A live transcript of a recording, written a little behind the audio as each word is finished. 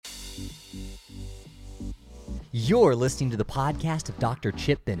You're listening to the podcast of Dr.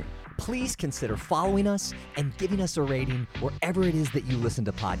 Chip Bennett. Please consider following us and giving us a rating wherever it is that you listen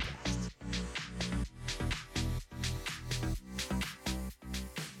to podcasts.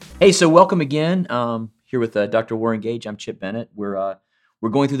 Hey, so welcome again. Here with Dr. Warren Gage. I'm Chip Bennett. We're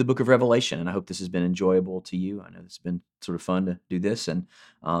going through the book of Revelation, and I hope this has been enjoyable to you. I know it's been sort of fun to do this. And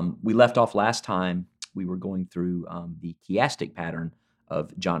we left off last time. We were going through the chiastic pattern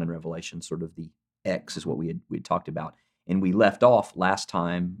of John and Revelation, sort of the X is what we had talked about. And we left off last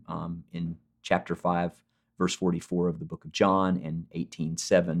time in chapter 5, verse 44 of the book of John and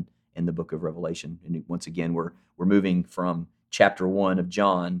 18:7 in the book of Revelation. And once again, we're moving from chapter 1 of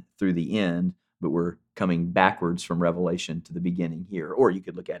John through the end, but we're coming backwards from Revelation to the beginning here. Or you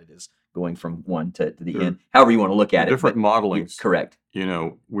could look at it as going from 1 to the end, however you want to look at it. Different modelings. Correct. You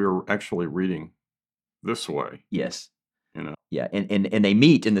know, we're actually reading this way. Yes. You know. Yeah, and they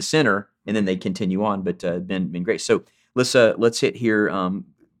meet in the center, and then they continue on. But been great. So let's hit here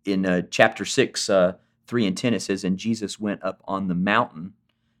in chapter 6, 3 and 10. It says, "And Jesus went up on the mountain,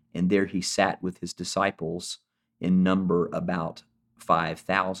 and there he sat with his disciples, in number about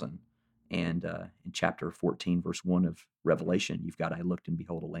 5,000." And in chapter 14, verse 1 of Revelation, you've got, "I looked, and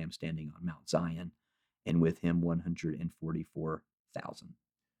behold, a lamb standing on Mount Zion, and with him 144,000."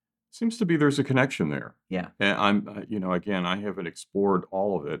 Seems to be there's a connection there. Yeah. And I'm, again, I haven't explored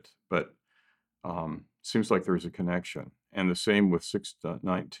all of it, but seems like there's a connection. And the same with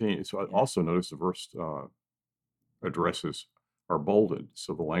 6:19. So I also noticed the verse addresses are bolded,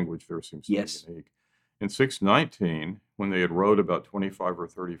 so the language there seems to be unique. In 6:19, when they had rowed about 25 or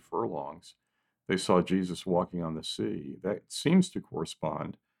 30 furlongs, they saw Jesus walking on the sea. That seems to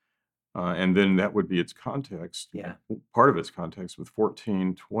correspond. And then that would be its context. Yeah. Part of its context with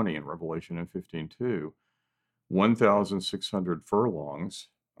 14:20 in Revelation and 15:2. 1,600 furlongs,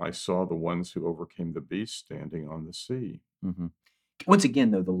 I saw the ones who overcame the beast standing on the sea. Mm-hmm. Once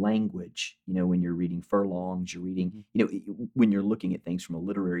again, though, the language, when you're reading furlongs, you're reading, when you're looking at things from a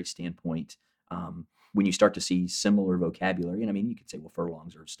literary standpoint, when you start to see similar vocabulary, and I mean, you could say, well,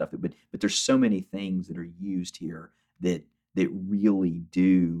 furlongs are stuff, but there's so many things that are used here that really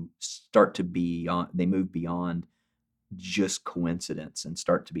do start to be on, they move beyond just coincidence and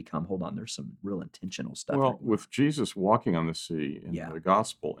start to become, hold on, there's some real intentional stuff. Well, with Jesus walking on the sea in the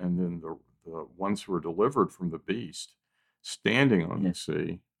gospel, and then the ones who were delivered from the beast standing on the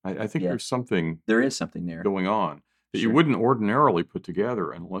sea, I think there is something there going on that you wouldn't ordinarily put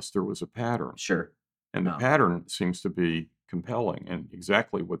together unless there was a pattern. Sure. And the pattern seems to be compelling, and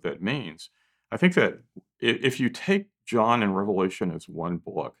exactly what that means. I think that if you take John and Revelation as one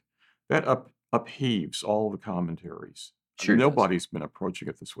book, that upheaves all the commentaries. Sure. Nobody's been approaching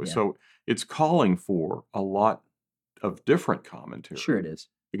it this way. Yeah. So it's calling for a lot of different commentary. Sure it is.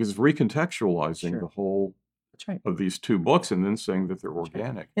 Because it's recontextualizing the whole of these two books and then saying that they're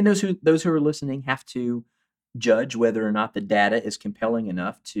organic. And those who are listening have to judge whether or not the data is compelling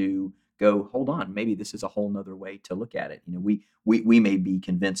enough to go, hold on, maybe this is a whole nother way to look at it. We may be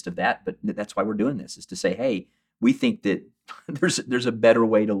convinced of that, but that's why we're doing this, is to say, hey, we think that there's a better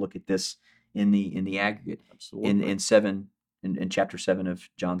way to look at this in the aggregate. Absolutely. In chapter 7 of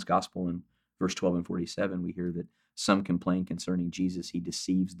John's Gospel, in verse 12 and 47, we hear that some complain concerning Jesus, he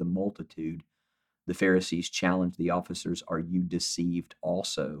deceives the multitude. The Pharisees challenge the officers, are you deceived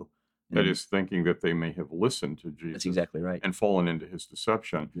also? That is, thinking that they may have listened to Jesus. That's exactly right. And fallen into his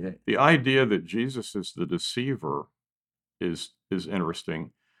deception. Yeah. The idea that Jesus is the deceiver is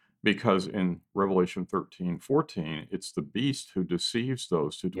interesting, because in Revelation 13:14, it's the beast who deceives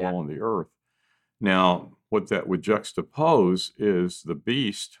those who dwell on the earth. Now, what that would juxtapose is the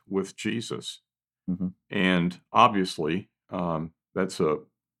beast with Jesus. Mm-hmm. And obviously, that's a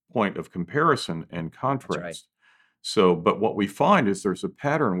point of comparison and contrast. That's right. So, but what we find is there's a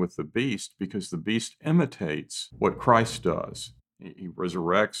pattern with the beast, because the beast imitates what Christ does. He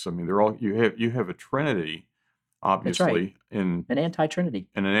resurrects. I mean, they're all, you have a trinity, obviously, in an anti-trinity.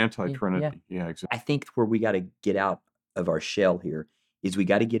 And an anti-trinity. Yeah, exactly. I think where we got to get out of our shell here is we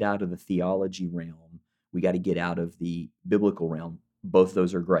got to get out of the theology realm. We got to get out of the biblical realm. Both of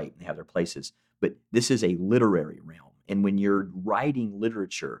those are great and have their places, but this is a literary realm. And when you're writing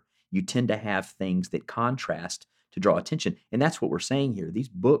literature, you tend to have things that contrast to draw attention. And that's what we're saying here. These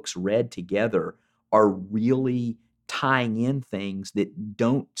books read together are really tying in things that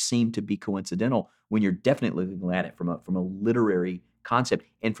don't seem to be coincidental when you're definitely looking at it from a literary concept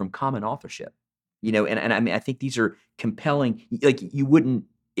and from common authorship. And I mean, I think these are compelling. Like, you wouldn't,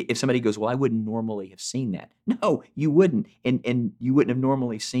 if somebody goes, well, I wouldn't normally have seen that. No, you wouldn't. And you wouldn't have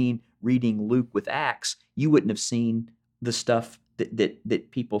normally seen reading Luke with Acts. You wouldn't have seen the stuff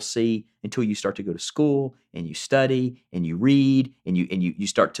that people see until you start to go to school and you study and you read and you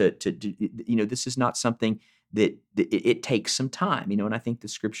start to this is not something that it takes some time, and I think the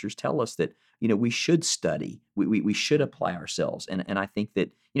scriptures tell us that we should study, we should apply ourselves, and I think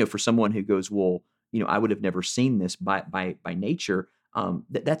that for someone who goes, well, I would have never seen this by nature,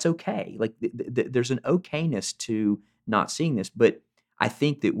 that's okay. Like there's an okayness to not seeing this, but I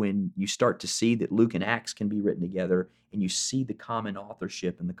think that when you start to see that Luke and Acts can be written together, and you see the common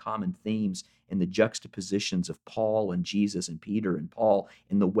authorship and the common themes and the juxtapositions of Paul and Jesus and Peter and Paul,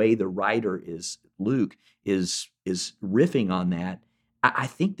 and the way the writer is Luke is riffing on that, I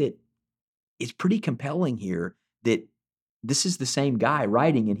think that it's pretty compelling here that this is the same guy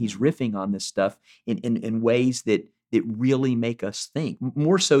writing, and he's riffing on this stuff in ways that really make us think,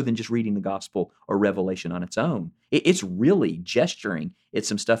 more so than just reading the gospel or Revelation on its own. It's really gesturing at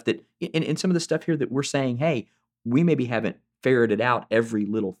some stuff that, in some of the stuff here that we're saying, hey, we maybe haven't ferreted out every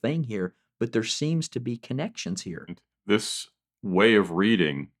little thing here, but there seems to be connections here. This way of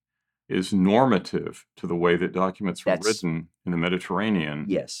reading is normative to the way that documents were written in the Mediterranean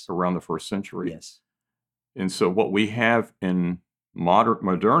around the first century. Yes. And so what we have in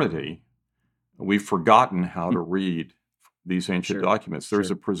modernity, we've forgotten how to read these ancient documents. There's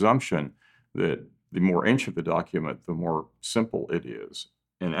a presumption that the more ancient the document, the more simple it is.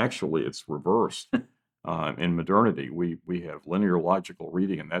 And actually, it's reversed. In modernity, we have linear logical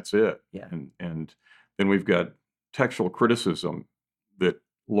reading, and that's it. Yeah. And then we've got textual criticism that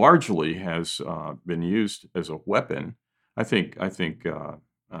largely has been used as a weapon, I think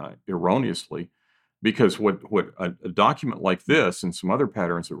erroneously, because what a document like this and some other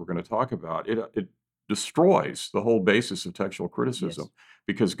patterns that we're going to talk about, it destroys the whole basis of textual criticism,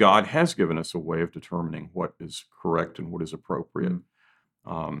 because God has given us a way of determining what is correct and what is appropriate.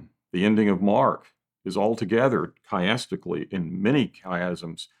 The ending of Mark is altogether chiastically, in many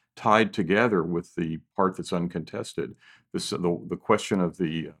chiasms, tied together with the part that's uncontested. The question of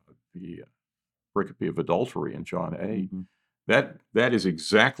the pericope of adultery in John 8. That is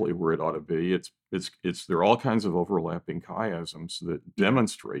exactly where it ought to be. There are all kinds of overlapping chiasms that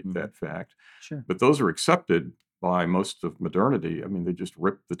demonstrate that fact. Sure. But those are accepted by most of modernity. I mean, they just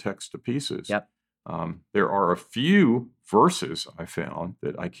rip the text to pieces. Yep. There are a few verses I found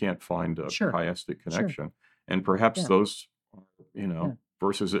that I can't find a chiastic connection, and perhaps those are,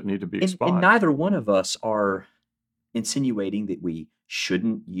 verses that need to be expunged. And neither one of us are insinuating that we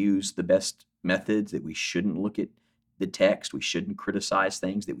shouldn't use the best methods, that we shouldn't look at the text, we shouldn't criticize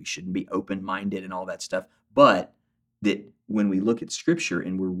things, that we shouldn't be open-minded and all that stuff, but that when we look at Scripture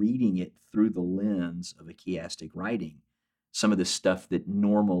and we're reading it through the lens of a chiastic writing, some of the stuff that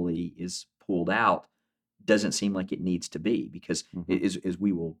normally is pulled out doesn't seem like it needs to be, because as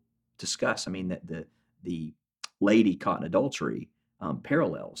we will discuss, I mean, that the lady caught in adultery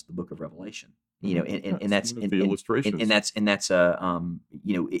parallels the book of Revelation. And that's the illustrations, and that's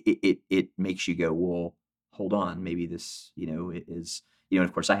it makes you go, well, hold on, maybe this it is, and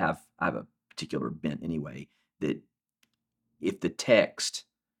of course I have a particular bent anyway, that if the text,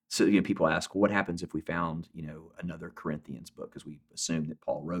 so people ask, well, what happens if we found another Corinthians book, because we assume that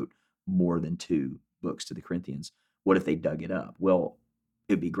Paul wrote more than 2 books to the Corinthians. What if they dug it up? Well,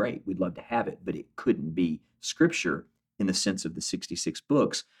 it'd be great, we'd love to have it, but it couldn't be Scripture in the sense of the 66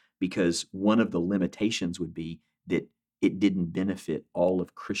 books, because one of the limitations would be that it didn't benefit all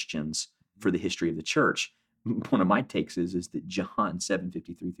of Christians for the history of the church. One of my takes is that John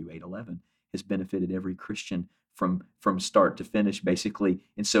 7:53 through 8:11 has benefited every Christian from start to finish, basically.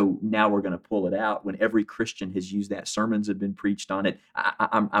 And so now we're going to pull it out when every Christian has used that. Sermons have been preached on it.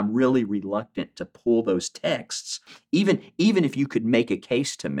 I'm really reluctant to pull those texts, even if you could make a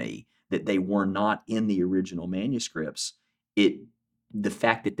case to me that they were not in the original manuscripts. The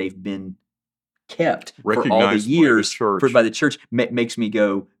fact that they've been kept for all the years by the church makes me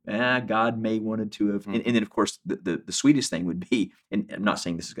go, God may wanted to have. And then, of course, the sweetest thing would be, and I'm not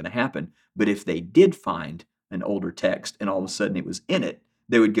saying this is going to happen, but if they did find an older text and all of a sudden it was in it,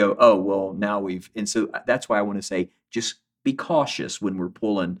 they would go, oh, well, now we've. And so that's why I want to say, just be cautious when we're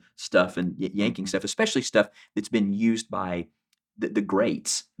pulling stuff and yanking stuff, especially stuff that's been used by the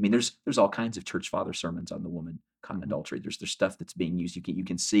greats. I mean, there's all kinds of church father sermons on the woman caught in adultery. There's stuff that's being used. You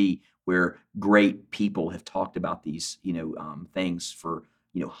can see where great people have talked about these things for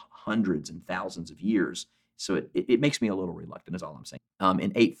hundreds and thousands of years. So it makes me a little reluctant, is all I'm saying.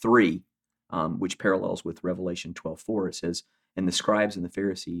 In 8:3, which parallels with Revelation 12:4, it says, "And the scribes and the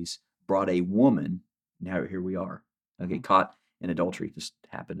Pharisees brought a woman." Now here we are. Okay, caught in adultery. Just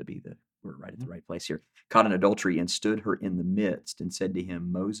happened to be we're right at the right place here. Caught in adultery, and stood her in the midst, and said to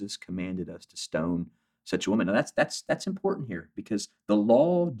him, Moses commanded us to stone such a woman. Now that's important here because the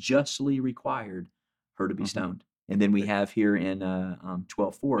law justly required her to be stoned. And then we have here in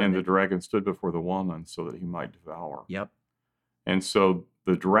 12:4. And the dragon stood before the woman so that he might devour. Yep. And so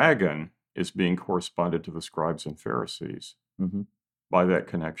the dragon is being corresponded to the scribes and Pharisees by that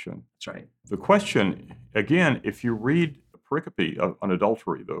connection. That's right. The question, again, if you read the pericope on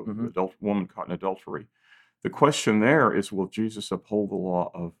adultery, the woman caught in adultery, the question there is, will Jesus uphold the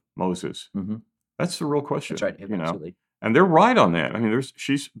law of Moses? That's the real question. That's right. Absolutely. And they're right on that. I mean,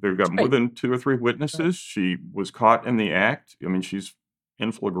 they've got more right. than 2 or 3 witnesses. Right. She was caught in the act. I mean, she's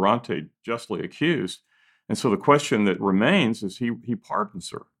in flagrante, justly accused. And so the question that remains is he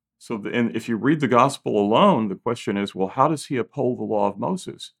pardons her. So and if you read the gospel alone, the question is, well, how does he uphold the law of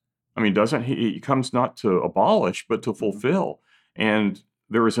Moses? I mean, doesn't he comes not to abolish, but to fulfill. And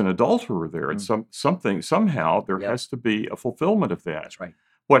there is an adulterer there. And somehow there has to be a fulfillment of that. That's right.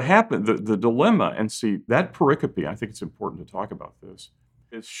 What happened, the dilemma, and see, that pericope, I think it's important to talk about this,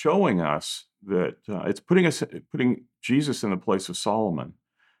 is showing us that it's putting Jesus in the place of Solomon,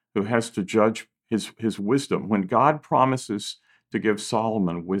 who has to judge his wisdom. When God promises to give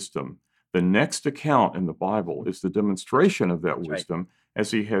Solomon wisdom, the next account in the Bible is the demonstration of that wisdom,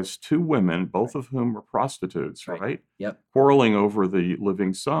 as he has 2 women, both of whom are prostitutes, right? Yep. Quarreling over the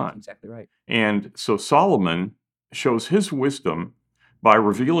living son. That's exactly right. And so Solomon shows his wisdom by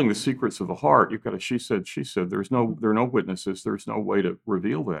revealing the secrets of the heart. You've got a she said. There are no witnesses. There's no way to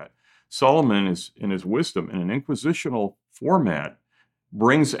reveal that. Solomon is in his wisdom in an inquisitional format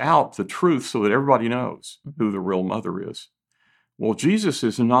brings out the truth so that everybody knows who the real mother is. Well, Jesus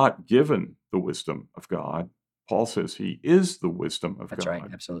is not given the wisdom of God. Paul says he is the wisdom of God. That's right,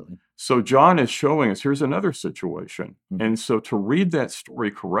 absolutely. So John is showing us, here's another situation. And so to read that story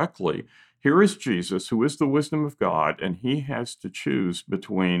correctly, here is Jesus, who is the wisdom of God, and he has to choose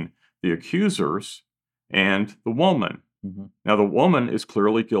between the accusers and the woman. Now, the woman is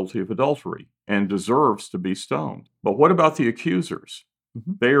clearly guilty of adultery and deserves to be stoned. But what about the accusers?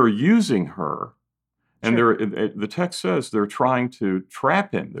 They are using her, and the text says they're trying to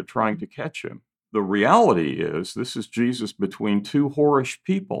trap him. They're trying to catch him. The reality is this is Jesus between 2 whorish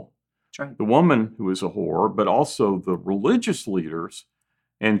people. That's right. The woman who is a whore, but also the religious leaders.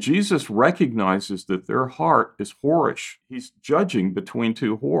 And Jesus recognizes that their heart is whorish. He's judging between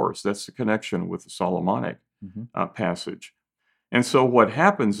 2 whores. That's the connection with the Solomonic passage. And so what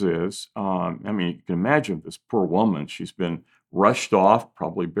happens is, I mean, you can imagine this poor woman. She's been rushed off,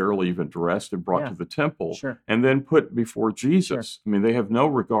 probably barely even dressed, and brought to the temple, and then put before Jesus. I mean, they have no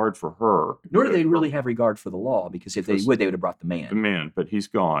regard for her. Nor do they really have regard for the law, because if they would have brought the man. The man, but he's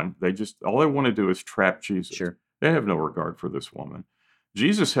gone. All they want to do is trap Jesus. They have no regard for this woman.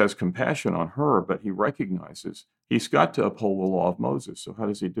 Jesus has compassion on her, but he recognizes he's got to uphold the law of Moses. So how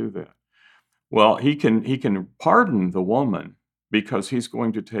does he do that? Well, he can pardon the woman because he's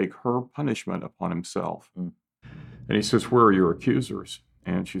going to take her punishment upon himself. And he says, where are your accusers?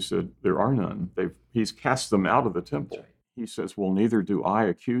 And she said, there are none. He's cast them out of the temple. He says, well, neither do I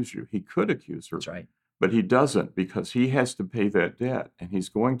accuse you. He could accuse her. That's right. But he doesn't, because he has to pay that debt, and he's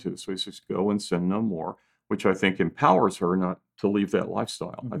going to. So he says, go and sin no more, which I think empowers her not to leave that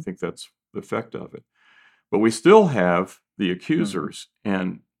lifestyle. I think that's the effect of it. But we still have the accusers,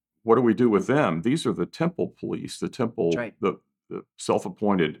 and what do we do with them? These are the temple police, the temple, the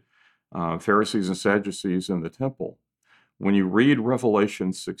self-appointed Pharisees and Sadducees in the temple. When you read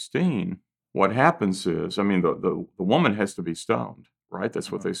Revelation 16, what happens is, I mean, the woman has to be stoned, right?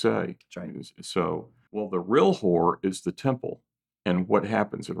 That's what they say. That's right. So, well, the real whore is the temple. And what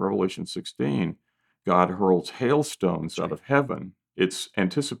happens in Revelation 16? God hurls hailstones out of heaven. It's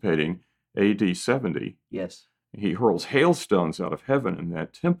anticipating AD 70. Yes. He hurls hailstones out of heaven, and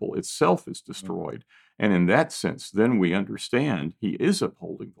that temple itself is destroyed. And in that sense, then we understand he is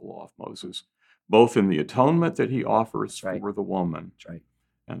upholding the law of Moses, both in the atonement that he offers for the woman. That's right.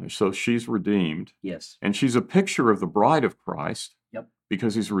 And so she's redeemed. Yes. And she's a picture of the bride of Christ. Yep.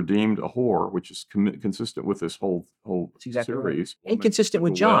 Because he's redeemed a whore, which is consistent with this whole series. Right. And consistent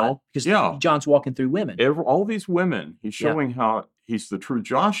with John, because John's walking through women. All these women, he's showing how he's the true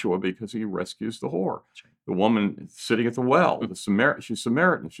Joshua because he rescues the whore. That's right. The woman sitting at the well, she's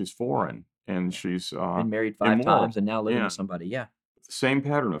Samaritan, she's foreign, and she's been married 5 immoral. times and now living with somebody. Yeah. The same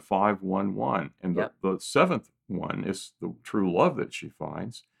pattern of 5-1-1. And the 7th one is the true love that she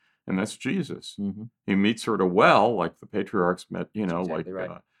finds. And that's Jesus. He meets her at a well, like the patriarchs met,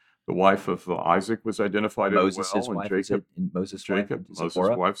 the wife of Isaac was identified Moses' at a well, and Moses'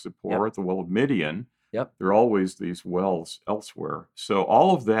 wife Zipporah at the well of Midian. Yep. There are always these wells elsewhere. So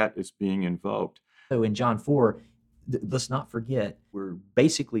all of that is being invoked. So in John 4, let's not forget, we're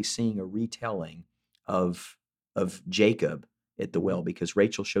basically seeing a retelling of Jacob at the well, because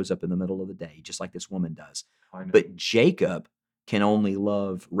Rachel shows up in the middle of the day, just like this woman does. I know. But Jacob can only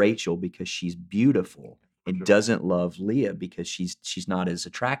love Rachel because she's beautiful, and Sure. doesn't love Leah because she's not as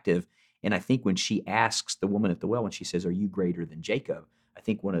attractive. And I think when she asks the woman at the well, when she says, "Are you greater than Jacob?" I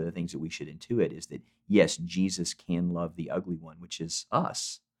think one of the things that we should intuit is that, yes, Jesus can love the ugly one, which is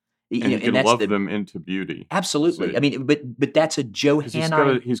us. You And know, he can that's love the them into beauty. absolutely. See? I mean, but that's a 'Cause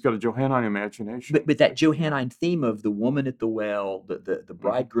Johannine. he's got a Johannine imagination. But that Johannine theme of the woman at the well, the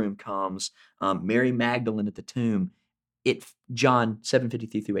bridegroom comes, Mary Magdalene at the tomb, John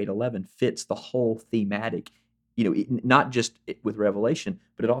 7:53 through 8:11 fits the whole thematic. Not just with Revelation,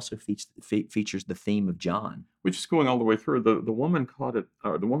 but it also features the theme of John. Which is going all the way through. The woman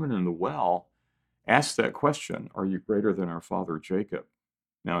the woman in the well asked that question, "Are you greater than our father Jacob?"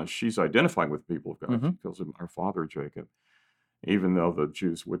 Now she's identifying with the people of God. Mhm. She calls him our father Jacob, even though the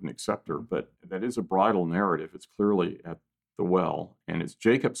Jews wouldn't accept her. But that is a bridal narrative. It's clearly at the well, and it's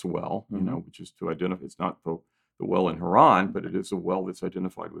Jacob's well, which is to identify. It's not the well in Haran, but it is a well that's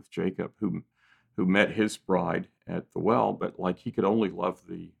identified with Jacob, who met his bride at the well, but like he could only love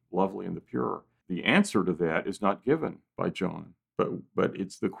the lovely and the pure. The answer to that is not given by John, but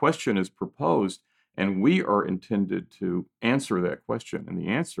it's the question is proposed, and we are intended to answer that question. And the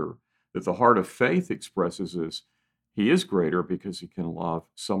answer that the heart of faith expresses is he is greater because he can love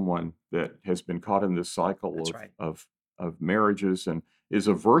someone that has been caught in this cycle That's right. of marriages and is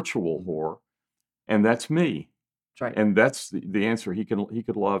a virtual whore, and that's me. That's right. And that's the answer. He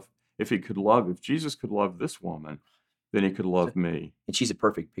could love, if Jesus could love this woman, then he could love me. And she's a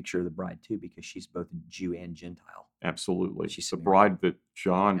perfect picture of the bride too, because she's both Jew and Gentile. Absolutely. She's the Samaritan. bride that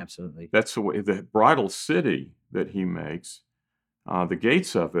John, Absolutely. that's the way, the bridal city that he makes, the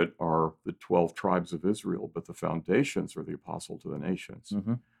gates of it are the 12 tribes of Israel, but the foundations are the apostle to the nations.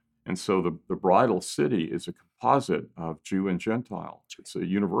 Mhm. And so the bridal city is a composite of Jew and Gentile. It's a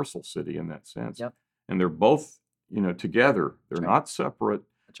universal city in that sense. Yep. And they're both, together. They're That's right. not separate.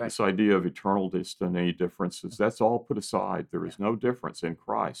 That's right. This idea of eternal destiny differences, that's all put aside. There is no difference in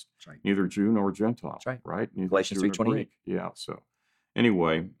Christ, That's right. neither Jew nor Gentile. That's right. Right? Neither Galatians Jew nor 3:28. Greek. Yeah. So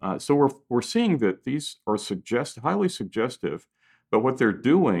anyway, so we're seeing that these are highly suggestive, but what they're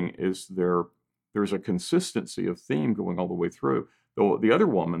doing is there's a consistency of theme going all the way through. Though the other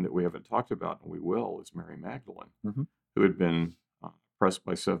woman that we haven't talked about, and we will, is Mary Magdalene, Mhm. who had been oppressed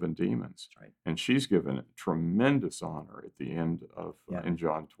by 7 demons. That's right. And she's given tremendous honor at the end of Yeah. in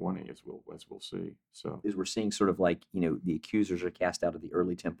John 20, as we'll see. So Is we're seeing sort of like, the accusers are cast out of the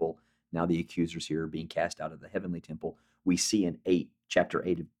early temple. Now the accusers here are being cast out of the heavenly temple. We see in chapter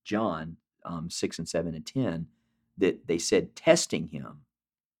 8 of John, 6 and 7 and 10, that they said, testing him,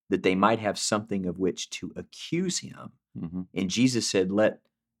 that they might have something of which to accuse him. mhm. And Jesus said, let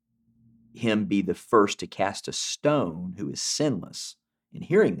him be the first to cast a stone who is sinless. And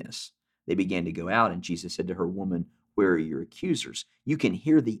hearing this, they began to go out, and Jesus said to her, "Woman, where are your accusers?" You can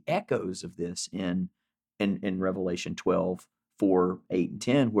hear the echoes of this in Revelation 12, 4, 8, and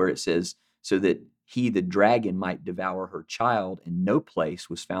 10, where it says, so that he, the dragon, might devour her child, and no place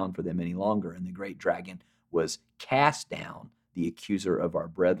was found for them any longer. And the great dragon was cast down, the accuser of our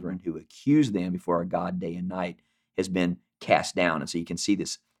brethren, who accused them before our God day and night, has been cast down. And so you can see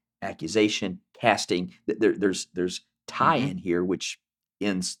this accusation, casting. There's tie-in here, which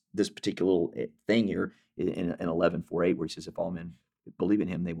ends this particular little thing here in 11:4-8, where he says, if all men believe in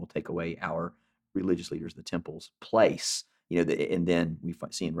him, they will take away our religious leaders, the temple's place. And then we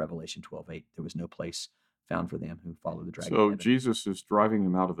see in Revelation 12:8, there was no place found for them who follow the dragon. So Jesus is driving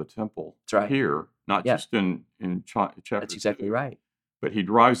them out of the temple. That's right. Here, not Yeah. just in chapter. That's exactly 2, right. But he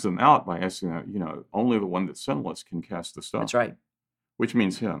drives them out by asking that, only the one that's sinless can cast the stone. That's right. Which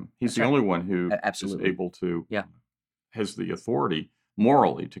means him. He's That's the right. only one who is Absolutely. able to, Yeah. has the authority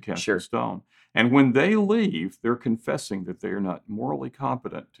morally to cast Sure. the stone. And when they leave, they're confessing that they are not morally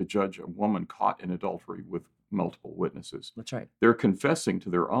competent to judge a woman caught in adultery with multiple witnesses. That's right. They're confessing to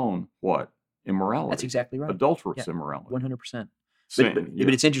their own what? Immorality. That's exactly right. Adulterous Yeah. immorality. 100%. Sin, But yeah.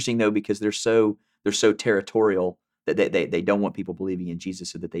 it's interesting though, because they're so territorial that they don't want people believing in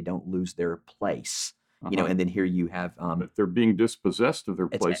Jesus so that they don't lose their place. Uh-huh. And then here you have But they're being dispossessed of their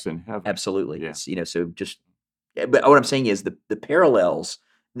It's place in heaven. absolutely. Yeah. It's, so just, but what I'm saying is the parallels,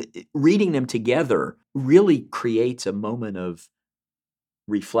 reading them together really creates a moment of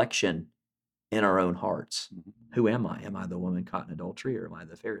reflection in our own hearts. Mhm. Who am I? Am I the woman caught in adultery, or am I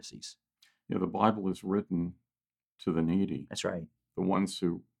the Pharisees? Yeah, the Bible is written to the needy, That's right. the ones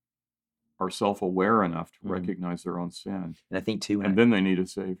who are self-aware enough to Mhm. recognize their own sin, And I think too, and then they need a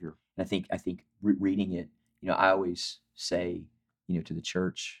savior. I think reading it, I always say, to the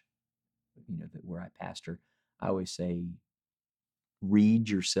church, where I pastor, I always say, read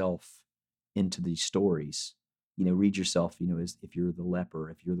yourself into these stories. Read yourself, as if you're the leper,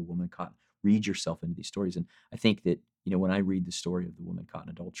 if you're the woman caught, read yourself into these stories. And I think that, when I read the story of the woman caught in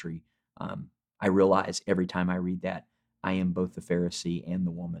adultery, I realize every time I read that, I am both the Pharisee and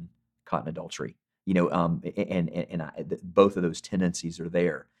the woman caught in adultery. Both of those tendencies are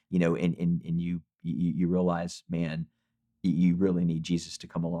there. And you realize, man, you really need Jesus to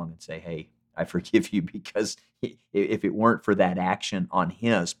come along and say, "Hey, I forgive you," because if it weren't for that action on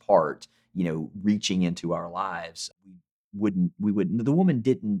his part, reaching into our lives, we wouldn't. The woman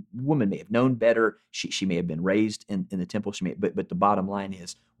may have known better. She may have been raised in the temple. But the bottom line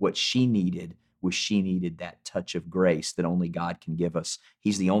is, what she needed that touch of grace that only God can give us.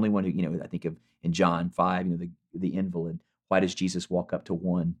 He's the only one who, I think of in John 5, the invalid. Why does Jesus walk up to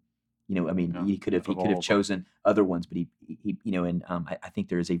one? I mean, Yeah, he could have of all of them. chosen other ones, but he and I think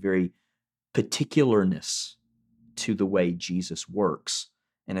there is a very particularness to the way Jesus works,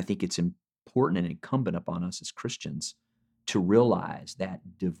 and I think it's important and incumbent upon us as Christians to realize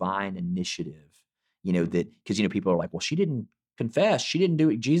that divine initiative. That because people are like, well, she didn't confess, she didn't do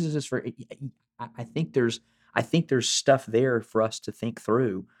it. Jesus is for. I think there's stuff there for us to think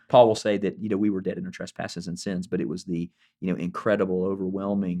through. Paul will say that we were dead in our trespasses and sins, but it was the incredible,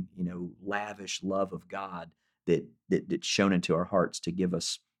 overwhelming, lavish love of God that shone into our hearts to give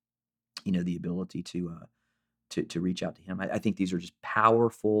us the ability to reach out to Him. I think these are just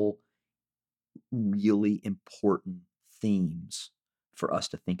powerful, really important themes for us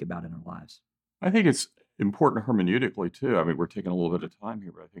to think about in our lives. I think it's important hermeneutically too. I mean, we're taking a little bit of time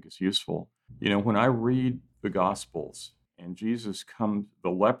here, but I think it's useful. When I read the Gospels and the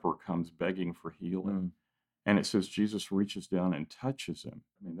leper comes begging for healing, and it says Jesus reaches down and touches him.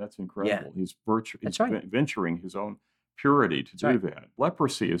 I mean, that's incredible. He's That's right. venturing his own purity to That's do right. that.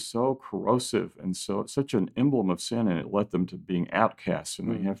 Leprosy is so corrosive and such an emblem of sin, and it led them to being outcasts,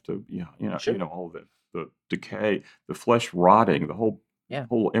 and they have to, Sure. all the decay, the flesh rotting, the whole Yeah.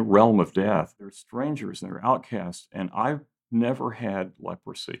 realm of death. They're strangers and they're outcasts, and I've never had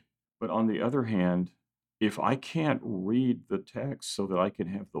leprosy. But on the other hand, if I can't read the text so that I can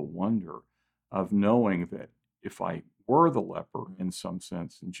have the wonder of knowing that if I were the leper in some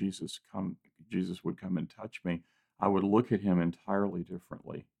sense and Jesus would come and touch me, I would look at him entirely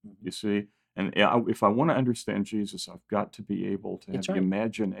differently. You see? And if I want to understand Jesus, I've got to be able to have That's the right.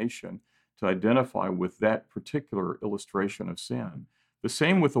 imagination to identify with that particular illustration of sin. The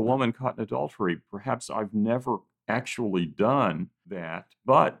same with the woman caught in adultery. Perhaps I've never actually done that,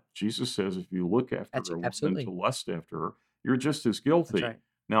 but Jesus says if you look after That's a woman absolutely. to lust after her, you're just as That's guilty. right.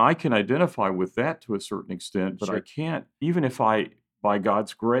 Now, I can identify with that to a certain extent, but I Sure. can't, even if I, by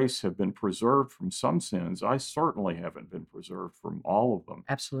God's grace, have been preserved from some sins, I certainly haven't been preserved from all of them.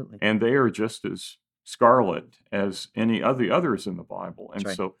 Absolutely. And they are just as scarlet as any of the others in the Bible. And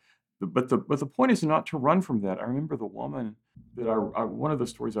That's right. so, but the point is not to run from that. I remember the woman that one of the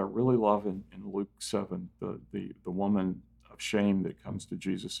stories I really love in Luke 7, the woman of shame that comes to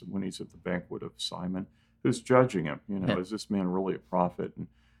Jesus when he's at the banquet of Simon, who's judging him. Yeah. Is this man really a prophet?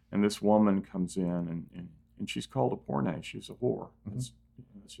 And this woman comes in and she's called a porne. She's a whore. That's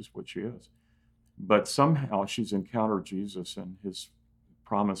just what she is. But somehow she's encountered Jesus and his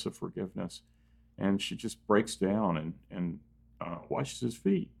promise of forgiveness, and she just breaks down and washes his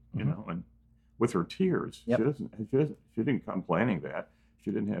feet, and with her tears. Yep. She didn't come planning that.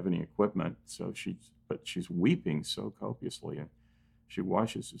 She didn't have any equipment, but she's weeping so copiously, and she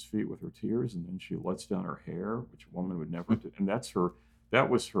washes his feet with her tears, and then she lets down her hair, which a woman would never do. And that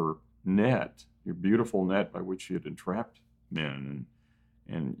was her net, her beautiful net by which she had entrapped men.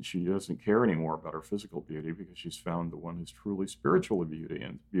 And she doesn't care anymore about her physical beauty because she's found the one who's truly spiritual beauty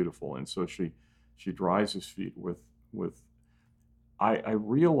and beautiful. And so she dries his feet with. I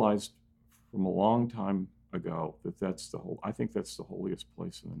realized from a long time ago that I think that's the holiest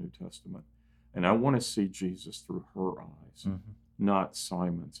place in the New Testament. And I want to see Jesus through her eyes, not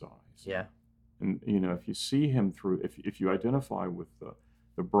Simon's eyes. Yeah. And if you see him through, if you identify with the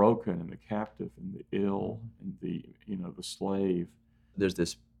broken and the captive and the ill and the slave. There's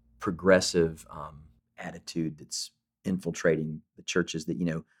this progressive attitude that's infiltrating the churches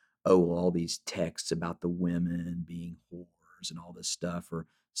that, all these texts about the women being whores and all this stuff are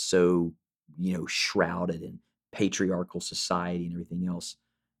so, shrouded in patriarchal society and everything else.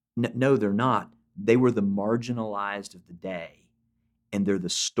 No, they're not. They were the marginalized of the day, and they're the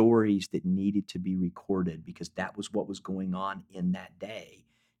stories that needed to be recorded because that was what was going on in that day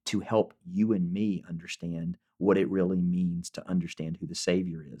to help you and me understand what it really means to understand who the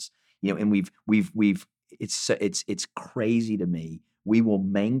Savior is. And we've it's crazy to me we will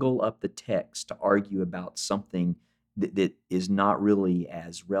mangle up the text to argue about something that is not really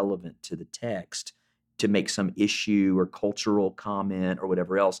as relevant to the text, to make some issue or cultural comment or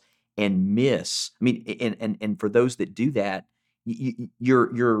whatever else, and miss. I mean, and for those that do that,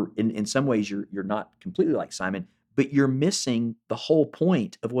 you're in some ways you're not completely like Simon, but you're missing the whole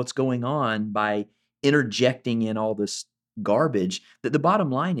point of what's going on by interjecting in all this garbage. That the bottom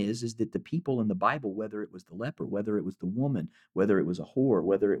line is that the people in the Bible, whether it was the leper, whether it was the woman, whether it was a whore,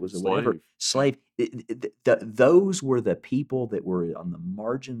 whether it was a whatever Slave. those were the people that were on the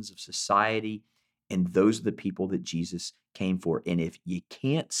margins of society, and those are the people that Jesus came for. And if you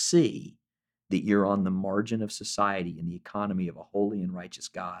can't see that you're on the margin of society in the economy of a holy and righteous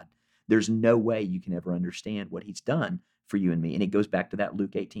God, there's no way you can ever understand what he's done for you and me. And it goes back to that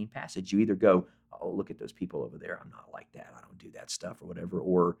Luke 18 passage. You either go, oh, look at those people over there. I'm not like that. I don't do that stuff or whatever.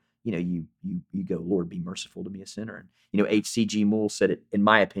 Or, you go, Lord, be merciful to me, a sinner. And, H.C.G. Moule said it, in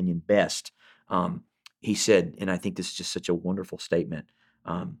my opinion, best. He said, and I think this is just such a wonderful statement.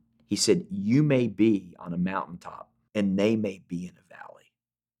 He said, you may be on a mountaintop and they may be in a valley,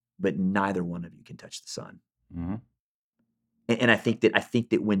 but neither one of you can touch the sun. Mm-hmm. And I think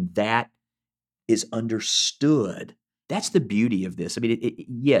that when that is understood, that's the beauty of this. I mean,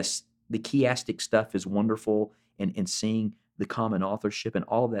 yes, the chiastic stuff is wonderful, and seeing the common authorship and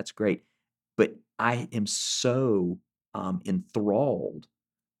all of that's great. But I am so enthralled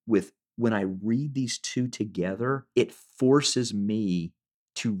with when I read these two together, it forces me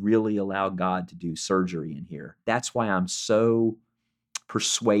to really allow God to do surgery in here. That's why I'm so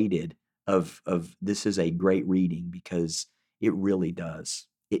persuaded of this is a great reading, because it really does.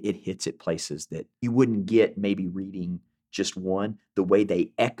 It hits at places that you wouldn't get maybe reading just one. The way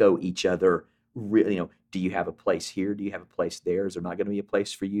they echo each other, really, do you have a place here? Do you have a place there? Is there not going to be a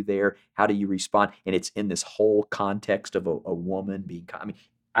place for you there? How do you respond? And it's in this whole context of a woman being, I mean,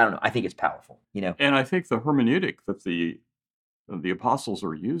 I don't know. I think it's powerful, And I think the hermeneutic that the apostles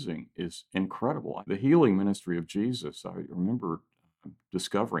are using is incredible. The healing ministry of Jesus, I remember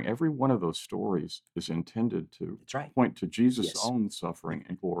discovering every one of those stories is intended to That's right. point to Jesus' Yes. own suffering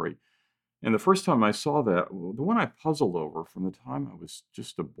and glory. And the first time I saw that, the one I puzzled over from the time I was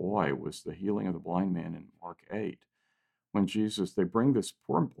just a boy was the healing of the blind man in Mark 8. When they bring this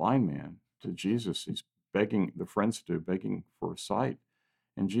poor blind man to Jesus, he's begging, the friends do, begging for sight.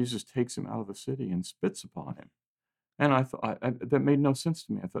 And Jesus takes him out of the city and spits upon him. And I thought that made no sense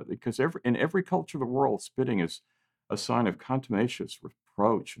to me. I thought, because in every culture of the world, spitting is a sign of contumacious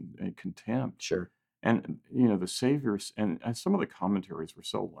reproach and contempt. Sure. And the Savior's and some of the commentaries were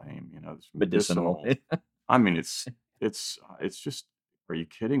so lame. It's Medicinal. I mean, it's just. Are you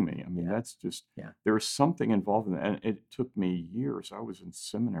kidding me? I mean, Yeah. that's just. Yeah. There was something involved in that, and it took me years. I was in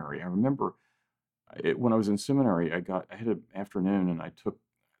seminary. I remember when I was in seminary, I had an afternoon, and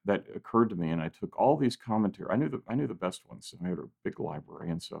that occurred to me, and I took all these commentaries. I knew the best ones. I had a big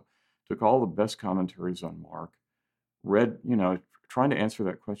library, and so took all the best commentaries on Mark, read, trying to answer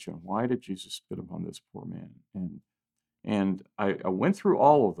that question: why did Jesus spit upon this poor man? And I went through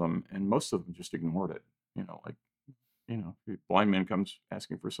all of them, and most of them just ignored it. The blind man comes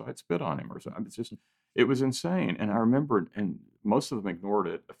asking for sight, spit on him, or something. It was insane. And I remembered, and most of them ignored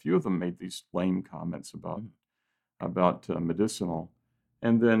it. A few of them made these lame comments about medicinal.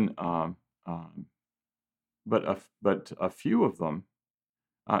 And then, but a few of them,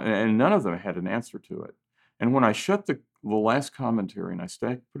 and none of them had an answer to it. And when I shut the last commentary and I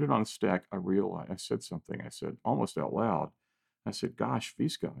put it on a stack, I realized I said something. I said almost out loud. I said, "Gosh,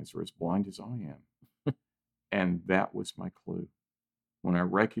 these guys are as blind as I am," and that was my clue. When I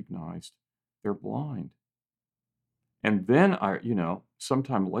recognized they're blind, and then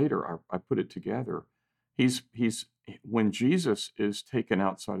sometime later I put it together. When Jesus is taken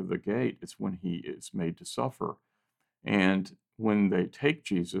outside of the gate, it's when he is made to suffer. And when they take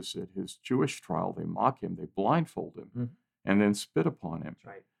Jesus at his Jewish trial, they mock him, they blindfold him, and then spit upon him. That's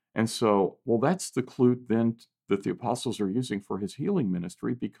right. And so, that's the clue then that the apostles are using for his healing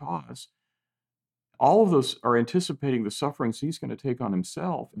ministry, because all of those are anticipating the sufferings he's going to take on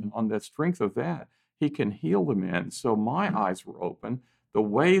himself. And on that strength of that, he can heal the man. So my eyes were open. The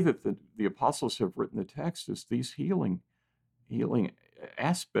way that the apostles have written the text is these healing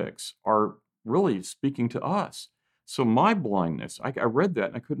aspects are really speaking to us. So my blindness, I read that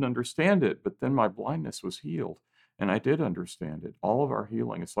and I couldn't understand it, but then my blindness was healed, and I did understand it. All of our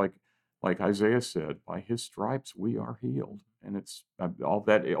healing, it's like Isaiah said, by his stripes we are healed. And it's all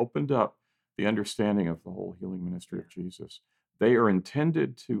that, it opened up the understanding of the whole healing ministry of Jesus. They are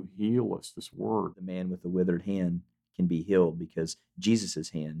intended to heal us, this word. The man with the withered hand can be healed because Jesus's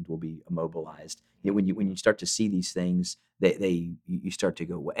hand will be immobilized. When you start to see these things, you start to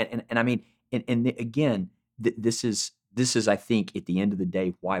go, and I mean, and again, this is I think at the end of the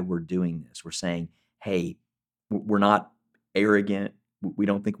day why we're doing this. We're saying, hey, we're not arrogant. We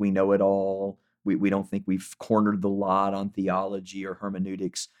don't think we know it all. We don't think we've cornered the lot on theology or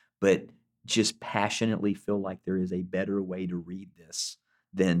hermeneutics, but just passionately feel like there is a better way to read this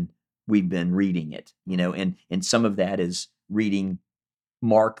than we've been reading it, and some of that is reading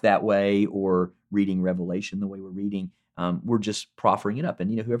Mark that way or reading Revelation the way we're reading. We're just proffering it up,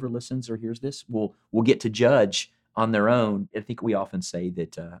 and whoever listens or hears this will get to judge on their own. I think we often say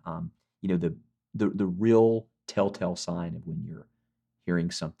that the real telltale sign of when you're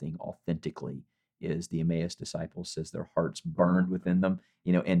hearing something authentically is the Emmaus disciples says their hearts burned within them.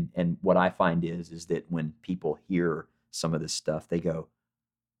 And what I find is that when people hear some of this stuff, they go,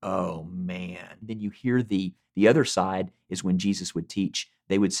 oh man. Then you hear the other side is when Jesus would teach,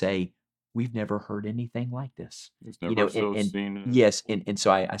 they would say, we've never heard anything like this. He's never seen it. Yes, and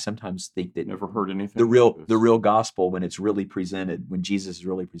so I sometimes think that Never heard anything. the like real gospel, when it's really presented, when Jesus is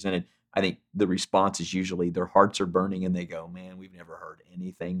really presented, I think the response is usually their hearts are burning and they go, man, we've never heard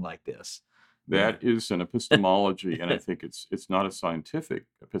anything like this. That is an epistemology, and I think it's not a scientific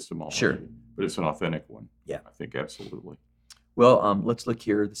epistemology, Sure. but it's an authentic one. Yeah. I think absolutely. Well, let's look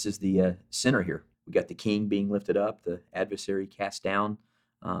here. This is the center here. We got the king being lifted up, the adversary cast down.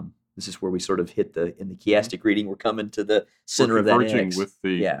 This is where we sort of hit in the chiastic reading. We're coming to the center of that X. With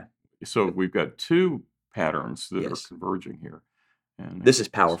the So we've got two patterns that are converging here. And this is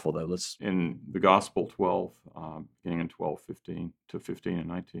powerful, though. In the Gospel 12, beginning in 12:15 to 15 and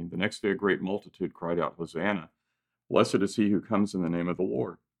 19, the next day a great multitude cried out, Hosanna! Blessed is he who comes in the name of the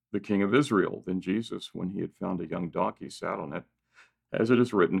Lord, the King of Israel. Then Jesus, when he had found a young donkey, sat on it. As it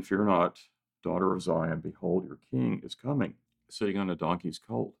is written, fear not, daughter of Zion, behold, your king is coming, sitting on a donkey's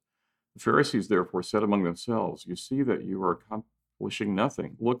colt. The Pharisees therefore said among themselves, you see that you are accomplishing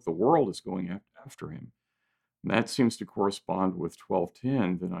nothing. Look, the world is going after him. And that seems to correspond with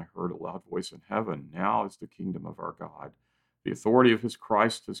 12:10. Then I heard a loud voice in heaven, now is the kingdom of our God. The authority of his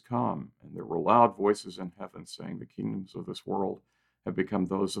Christ has come. And there were loud voices in heaven saying, the kingdoms of this world have become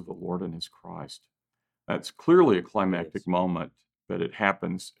those of the Lord and his Christ. That's clearly a climactic moment, but it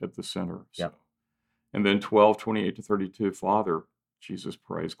happens at the center. Yep. And then 12:28 to 32, Father, Jesus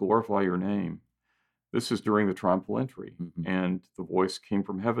prays, glorify your name. This is during the triumphal entry. Mm-hmm. And the voice came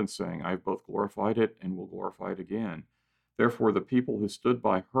from heaven saying, I have both glorified it and will glorify it again. Therefore, the people who stood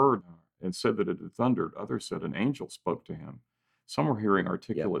by heard and said that it had thundered. Others said an angel spoke to him. Some were hearing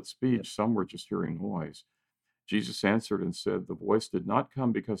articulate speech. Some were just hearing noise. Jesus answered and said, the voice did not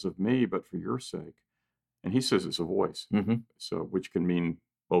come because of me, but for your sake. And he says it's a voice, so which can mean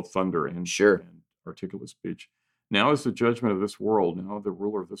both thunder and articulate speech. Now is the judgment of this world. Now the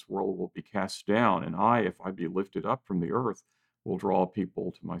ruler of this world will be cast down. And I, if I be lifted up from the earth, will draw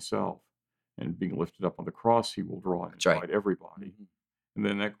people to myself. And being lifted up on the cross, he will draw and invite everybody. And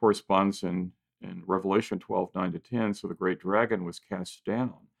then that corresponds in Revelation 12:9 to 10. So the great dragon was cast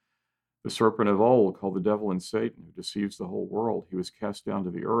down. The serpent of old, called the devil and Satan, who deceives the whole world, he was cast down to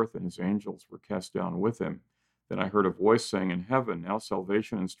the earth, and his angels were cast down with him. Then I heard a voice saying in heaven, now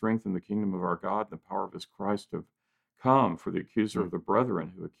salvation and strength in the kingdom of our God and the power of his Christ have come, for the accuser of the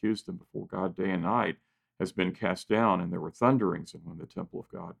brethren who accused them before God day and night has been cast down. And there were thunderings, and then the temple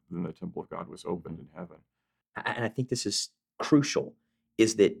of God was opened in heaven. And I think this is crucial,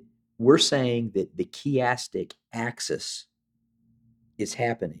 is that we're saying that the chiastic axis is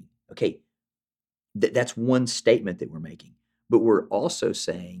happening. Okay, that's one statement that we're making. But we're also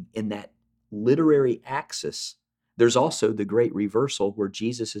saying in that literary axis, there's also the great reversal where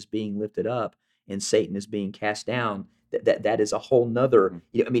Jesus is being lifted up and Satan is being cast down. That is a whole nother,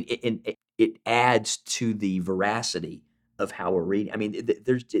 it adds to the veracity of how we're reading. I mean,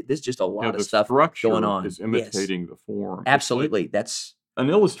 there's just a lot of stuff going on. Is imitating the form. Absolutely. That's an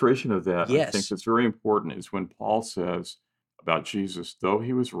illustration of that. Yes. I think that's very important is when Paul says about Jesus, though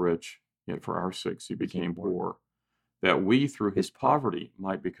he was rich, yet for our sakes he became poor, that we through his poverty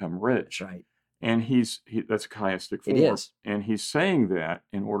might become rich. That's right. And that's a chiastic form. It is. And he's saying that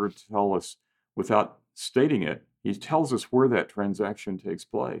in order to tell us, without stating it, he tells us where that transaction takes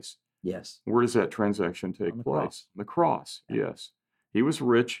place. Yes. Where does that transaction take place? On the cross, yes. He was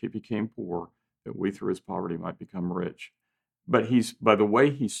rich, he became poor, that we through his poverty might become rich. But by the way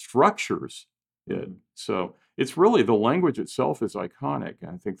he structures it, so it's really, the language itself is iconic.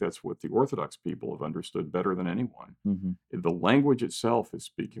 And I think that's what the Orthodox people have understood better than anyone. The language itself is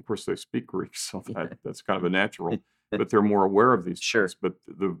speaking. Of course, they speak Greek, so that's kind of a natural. but they're more aware of these Sure. things. But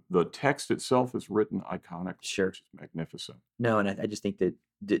the text itself is written iconically, Sure. which is magnificent. No, and I just think that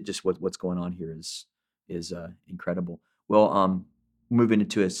just what's going on here is incredible. Well, moving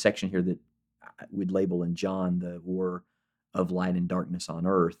into a section here that we'd label in John the war of light and darkness on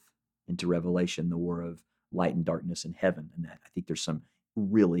earth, into Revelation the war of light and darkness in heaven, and I think there's some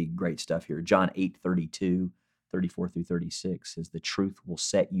really great stuff here. John 8:32, 34 through 36 says, "The truth will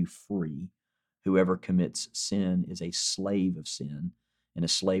set you free. Whoever commits sin is a slave of sin, and a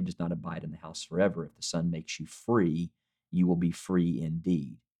slave does not abide in the house forever. If the Son makes you free, you will be free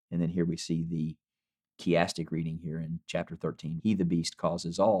indeed." And then here we see the chiastic reading here in chapter 13. "He, the beast,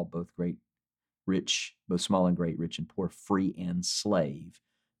 causes all, both great, rich, both small and great, rich and poor, free and slave,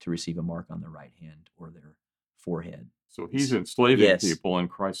 to receive a mark on their right hand or their forehead." So he's enslaving Yes. people, and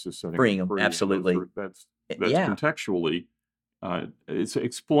Christ is setting Freeing them them, free. absolutely. That's Yeah. contextually, it's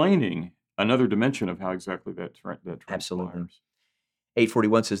explaining another dimension of how exactly that Absolutely. transpires.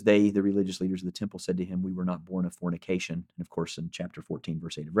 8:41 says, "They, the religious leaders of the temple, said to him, 'We were not born of fornication.'" And of course, in chapter 14,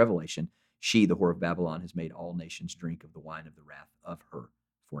 verse 8 of Revelation, "She, the whore of Babylon, has made all nations drink of the wine of the wrath of her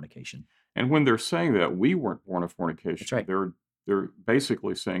fornication." And when they're saying that we weren't born of fornication, That's right. they're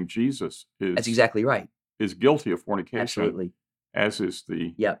basically saying Jesus That's exactly right. is guilty of fornication, Absolutely. as is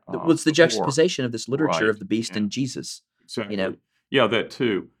the Yeah. Well, it's the whore. juxtaposition of this literature Right, of the beast yeah. and Jesus. Exactly. Yeah, that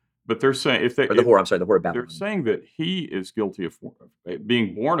too. But they're saying Or the whore, I'm sorry, the whore of they're Babylon. saying that he is guilty of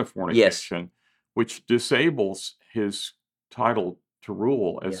being born of Yes. fornication, which disables his title to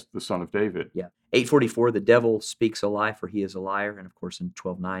rule as the son of David. Yeah. 8:44, "The devil speaks a lie, for he is a liar." And of course, in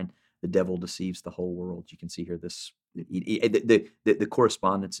 12:9, "The devil deceives the whole world." You can see here this the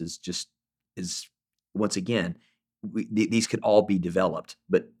correspondence is once again, these could all be developed,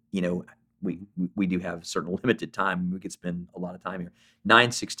 but we do have a certain limited time. We could spend a lot of time here.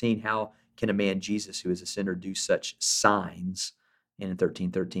 9:16, "How can a man Jesus, who is a sinner, do such signs?" And in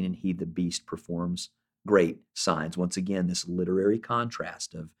 13:13, "And he, the beast, performs great signs." Once again, this literary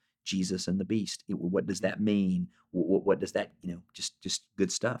contrast of Jesus and the beast. What does that mean? What does that, just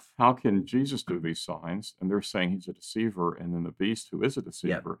good stuff. How can Jesus do these signs? And they're saying he's a deceiver, and then the beast, who is a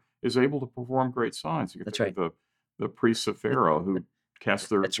deceiver, is able to perform great signs. You can That's think of the priests of Pharaoh who cast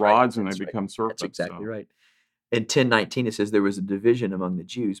their That's right. rods and they That's right. become serpents. That's exactly so. right. In 10:19, it says, "There was a division among the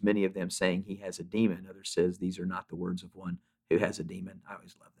Jews, many of them saying he has a demon. Others says these are not the words of one who has a demon." I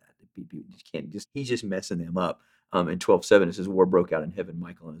always love that. He's just messing them up. In 12:7, it says, "War broke out in heaven.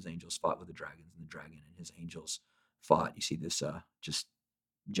 Michael and his angels fought with the dragons, and the dragon and his angels fought." You see this just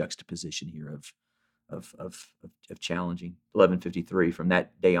juxtaposition here of challenging. 11:53, "From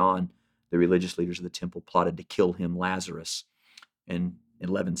that day on, the religious leaders of the temple plotted to kill him, Lazarus." And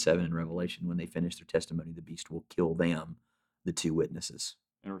 11:7 in Revelation, "When they finish their testimony, the beast will kill them," the two witnesses.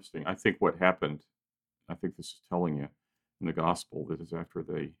 Interesting. I think what happened, I think this is telling you in the gospel, that is after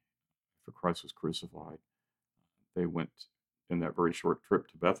Christ was crucified, they went in that very short trip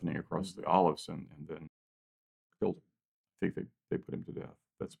to Bethany across the Olives and then killed him. I think they put him to death.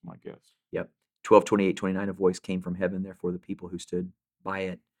 That's my guess. Yep. 12:28-29, "A voice came from heaven. Therefore, the people who stood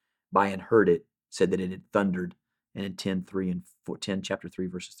by and heard it said that it had thundered." And in 10:3 and 4, chapter 3,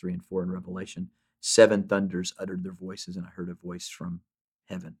 verses 3 and 4 in Revelation, "7 thunders uttered their voices, and I heard a voice from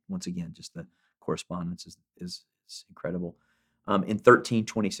heaven." Once again, just the correspondence is incredible. In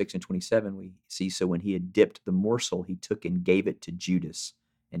 13:26 and 27, we see, "So when he had dipped the morsel, he took and gave it to Judas.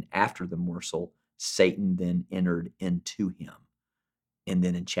 And after the morsel, Satan then entered into him." And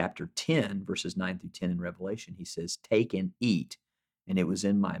then in chapter 10, verses 9 through 10 in Revelation, he says, "Take and eat, and it was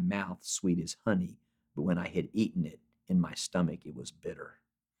in my mouth sweet as honey. But when I had eaten it, in my stomach it was bitter."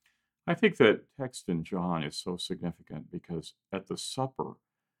 I think that text in John is so significant because at the supper,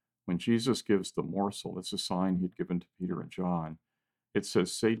 when Jesus gives the morsel, it's a sign he'd given to Peter and John. It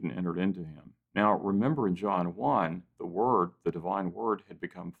says Satan entered into him. Now, remember in John 1, the divine word, had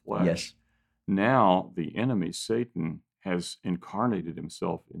become flesh. Yes. Now, the enemy, Satan, has incarnated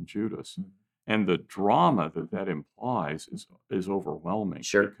himself in Judas. And the drama that implies is overwhelming.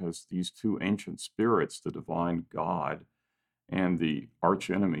 Sure. Because these two ancient spirits, the divine God and the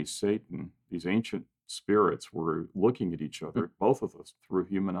archenemy, Satan, these ancient spirits were looking at each other, both of us, through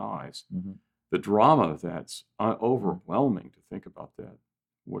human eyes. The drama of that's overwhelming to think about that.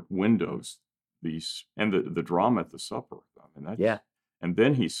 What windows these, and the drama at the supper. I mean, that's, and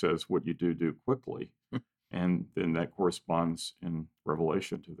then he says, "What you do quickly." And then that corresponds in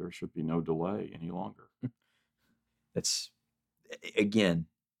Revelation to there should be no delay any longer. That's, again,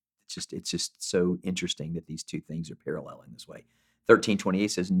 it's just so interesting that these two things are paralleling this way.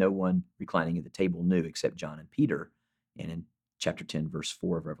 13:28 says, "No one reclining at the table knew except John and Peter." And in chapter 10, verse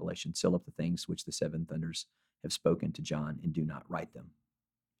 4 of Revelation, "Seal up the things which the 7 thunders have spoken to John and do not write them.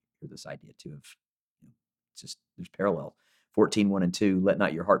 Hear this idea too of, it's just, there's parallel. 14:1 and 2, let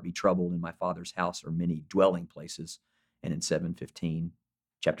not your heart be troubled. In my Father's house are many dwelling places. And in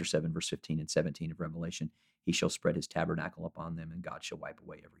chapter 7, verse 15 and 17 of Revelation, he shall spread his tabernacle upon them, and God shall wipe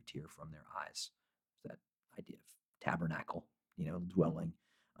away every tear from their eyes. That idea of tabernacle, dwelling.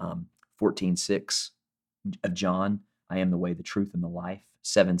 14:6 of John, I am the way, the truth, and the life.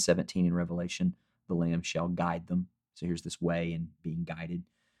 7:17 in Revelation, the Lamb shall guide them. So here's this way and being guided.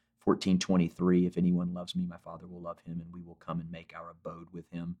 14:23, if anyone loves me, my Father will love him, and we will come and make our abode with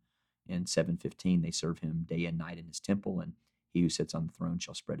him. In 7:15, they serve him day and night in his temple, and he who sits on the throne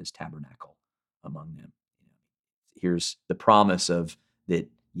shall spread his tabernacle among them. Here's the promise of that,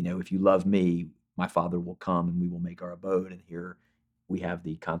 if you love me, my Father will come and we will make our abode. And here we have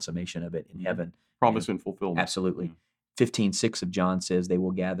the consummation of it in heaven. Promise and fulfillment. Absolutely. 15:6 of John says they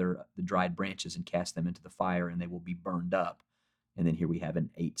will gather the dried branches and cast them into the fire, and they will be burned up. And then here we have in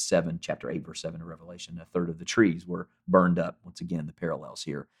chapter 8, verse 7 of Revelation, a third of the trees were burned up. Once again, the parallels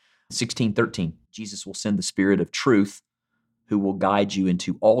here. 16:13, Jesus will send the Spirit of truth who will guide you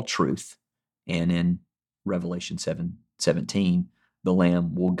into all truth. And in Revelation 7:17, the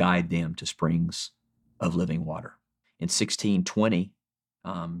Lamb will guide them to springs of living water. In 16:20,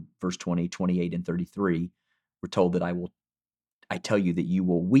 verse 20, 28, and 33, we're told that I tell you that you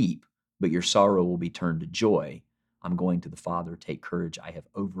will weep, but your sorrow will be turned to joy. I'm going to the Father. Take courage. I have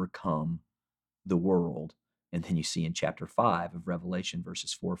overcome the world. And then you see in chapter 5 of Revelation,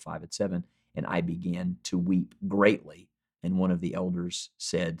 verses 4, 5, and 7, and I began to weep greatly. And one of the elders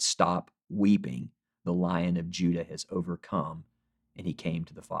said, stop weeping. The Lion of Judah has overcome. And he came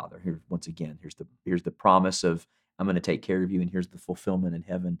to the Father. Here, once again, here's the promise of I'm going to take care of you, and here's the fulfillment in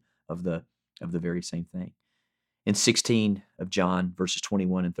heaven of the very same thing. In 16 of John, verses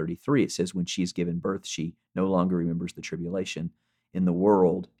 21 and 33, it says, when she is given birth, she no longer remembers the tribulation. In the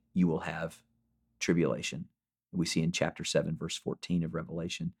world, you will have tribulation. We see in chapter 7, verse 14 of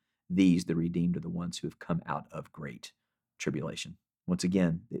Revelation, these, the redeemed, are the ones who have come out of great tribulation. Once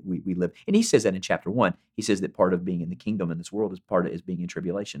again, we live, and he says that in chapter 1. He says that part of being in the kingdom in this world is being in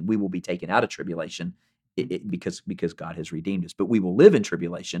tribulation. We will be taken out of tribulation because God has redeemed us. But we will live in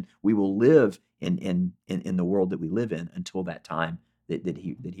tribulation. We will live in the world that we live in until that time that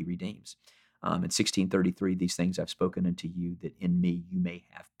he redeems. In 16:33, these things I've spoken unto you, that in me you may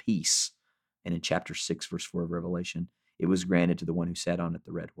have peace. And in chapter 6, verse 4 of Revelation, it was granted to the one who sat on it,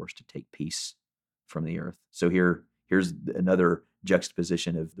 the red horse, to take peace from the earth. So here's another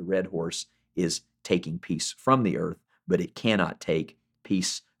juxtaposition of the red horse is taking peace from the earth, but it cannot take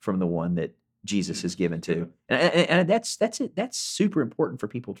peace from the one that Jesus is given to. And that's it. That's super important for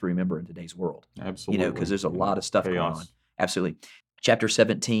people to remember in today's world. Absolutely. Because there's a lot of stuff Chaos. going on. Absolutely. Chapter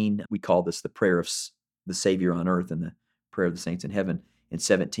 17, we call this the prayer of the Savior on earth and the prayer of the saints in heaven. In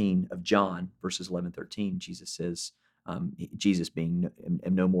 17 of John, verses 11, 13, Jesus says, Jesus being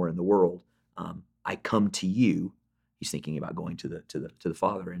no more in the world, I come to you. He's thinking about going to the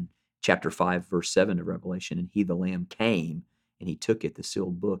Father. In chapter 5, verse 7 of Revelation, and he, the Lamb, came, and he took the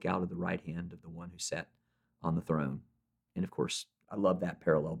sealed book out of the right hand of the one who sat on the throne. And of course, I love that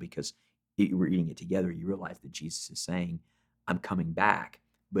parallel because you were reading it together. You realize that Jesus is saying, I'm coming back.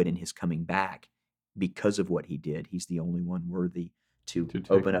 But in his coming back, because of what he did, he's the only one worthy to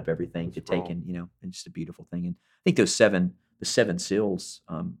open up everything, to take in, and just a beautiful thing. And I think the seven seals,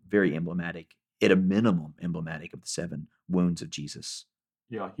 very emblematic, at a minimum emblematic of the 7 wounds of Jesus.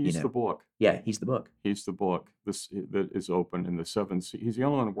 Yeah, he's the book. Yeah, he's the book. He's the book that is open in the 7. He's the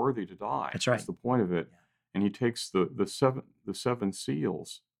only one worthy to die. That's right. That's the point of it. Yeah. And he takes the seven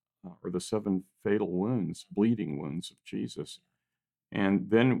seals, or the 7 fatal wounds, bleeding wounds of Jesus, and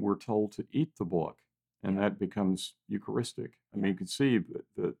then we're told to eat the book, and that becomes Eucharistic. I mean, you can see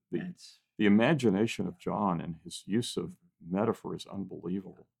the imagination of John and his use of metaphor is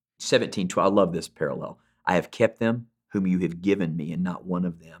unbelievable. 17:12. I love this parallel. I have kept them whom you have given me, and not one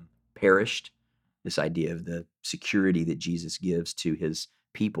of them perished. This idea of the security that Jesus gives to his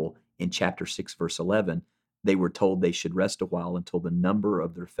people. In chapter 6, verse 11, they were told they should rest a while until the number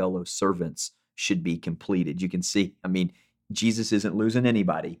of their fellow servants should be completed. You can see, Jesus isn't losing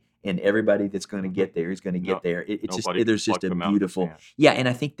anybody, and everybody that's going to get there is going to get there. There's just a beautiful, and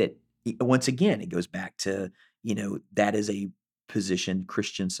I think that once again, it goes back to, that is a position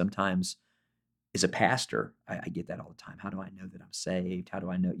Christians sometimes, as a pastor, I get that all the time. How do I know that I'm saved? How do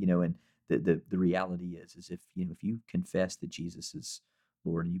I know, and the reality is if you confess that Jesus is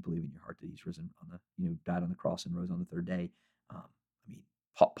Lord and you believe in your heart that he's risen died on the cross and rose on the third day.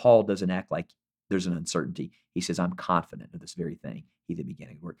 Paul doesn't act like there's an uncertainty. He says, I'm confident of this very thing, he that began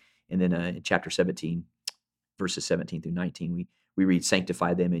a work. And then in chapter 17, verses 17 through 19, we read,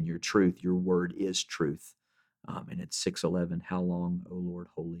 sanctify them in your truth. Your word is truth. And it's 6:11, how long, O Lord,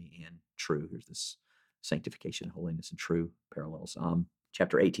 holy and true. There's this sanctification, holiness, and true parallels.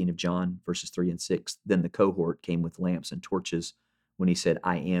 Chapter 18 of John, verses 3 and 6, then the cohort came with lamps and torches. When he said,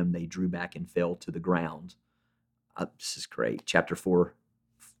 I am, they drew back and fell to the ground. This is great. Chapter 4,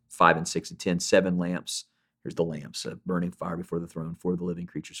 5 and 6 and 10, 7 lamps. Here's the lamps, a burning fire before the throne, 4 of the living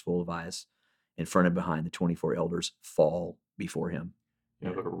creatures full of eyes. In front and behind, the 24 elders fall before him.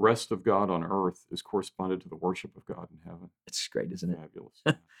 Yeah, the rest of God on earth is corresponded to the worship of God in heaven. It's great, isn't it?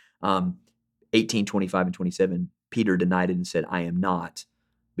 Fabulous. 18, 25, and 27, Peter denied it and said, I am not,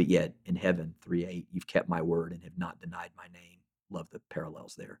 but yet in heaven, 3:8, you've kept my word and have not denied my name. Love the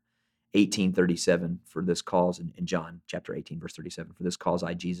parallels there. 18:37, for this cause, in John chapter 18, verse 37, for this cause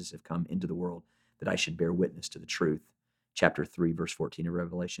I, Jesus, have come into the world, that I should bear witness to the truth. Chapter 3, verse 14 of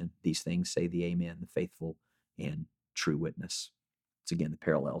Revelation, these things say the Amen, the faithful and true witness. It's again, the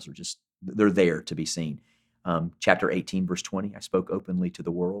parallels are just, they're there to be seen. Chapter 18, verse 20, I spoke openly to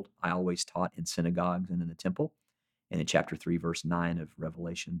the world. I always taught in synagogues and in the temple. And in chapter 3, verse 9 of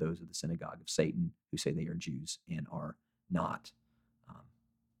Revelation, those of the synagogue of Satan who say they are Jews and are not.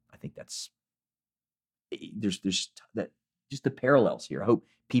 I think there's that, just the parallels here. I hope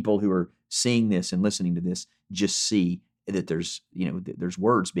people who are seeing this and listening to this just see that there's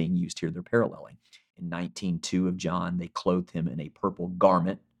words being used here. They're paralleling. In 19:2 of John, they clothed him in a purple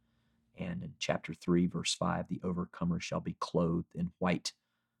garment. And in chapter 3, verse 5, the overcomer shall be clothed in white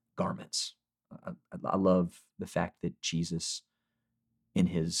garments. I love the fact that Jesus, in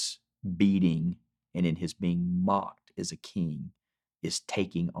his beating and in his being mocked as a king, is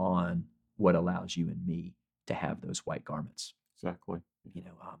taking on what allows you and me to have those white garments. Exactly.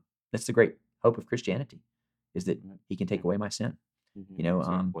 That's the great hope of Christianity, is that he can take away my sin.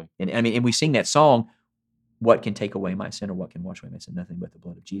 Exactly. And we sing that song, what can take away my sin, or what can wash away my sin? Nothing but the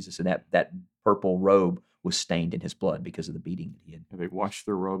blood of Jesus. And that purple robe was stained in his blood because of the beating that he had. And they washed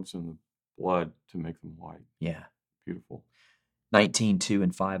their robes in the blood to make them white. Yeah. Beautiful. 19:2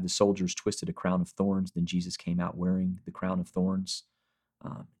 and 5, the soldiers twisted a crown of thorns. Then Jesus came out wearing the crown of thorns.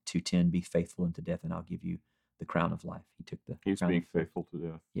 2:10, be faithful unto death, and I'll give you the crown of life. He took the He's crown being of faithful to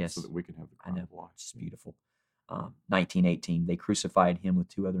death, Yes. so that we can have the crown of life. It's beautiful. 19:18, they crucified him with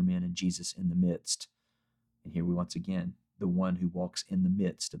 2 other men and Jesus in the midst. And here we once again, the one who walks in the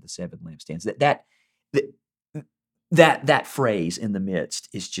midst of the 7 lampstands. That phrase, in the midst,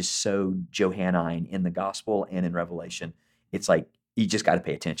 is just so Johannine in the gospel and in Revelation. It's like, you just got to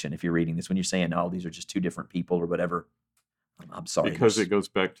pay attention if you're reading this. When you're saying, oh, these are just 2 different people or whatever, I'm sorry. Because it goes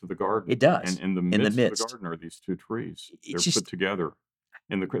back to the garden. It does. And in the midst of the garden are these 2 trees. They're put together.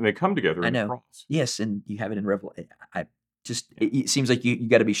 They come together in the cross. Yes, and you have it in Revelation. It seems like you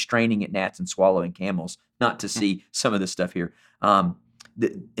got to be straining at gnats and swallowing camels not to see some of this stuff here. In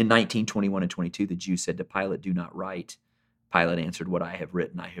 19:21 and 22, the Jews said to Pilate, do not write. Pilate answered, what I have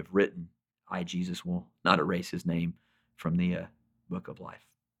written, I have written. I, Jesus, will not erase his name from the book of life.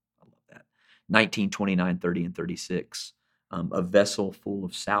 I love that. 19:29, 30, and 36. A vessel full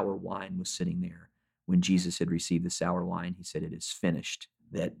of sour wine was sitting there. When Jesus had received the sour wine, he said, it is finished,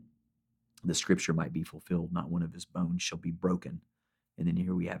 that the scripture might be fulfilled. Not one of his bones shall be broken. And then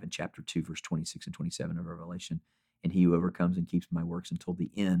here we have in chapter 2, verse 26 and 27 of Revelation, and he who overcomes and keeps my works until the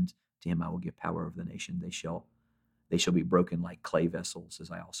end, to him I will give power over the nation. They shall be broken like clay vessels,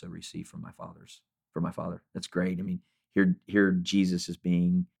 as I also receive from my Father. That's great. I mean, here Jesus is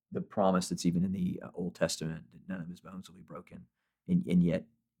being the promise that's even in the Old Testament, that none of his bones will be broken. And yet,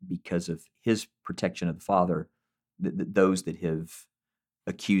 because of his protection of the Father, those that have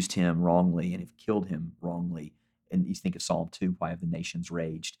accused him wrongly and have killed him wrongly, and you think of Psalm 2, why have the nations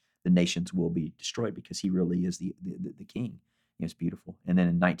raged? The nations will be destroyed, because he really is the king. It's beautiful. And then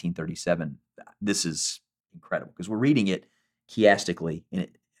in 1937, this is incredible, because we're reading it chiastically, and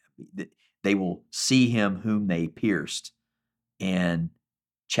they will see him whom they pierced. And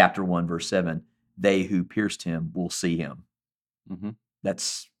chapter 1, verse 7, they who pierced him will see him. Mm-hmm.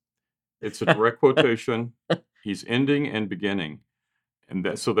 It's a direct quotation. He's ending and beginning. And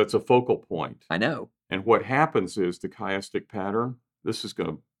that's a focal point. I know. And what happens is the chiastic pattern, this is going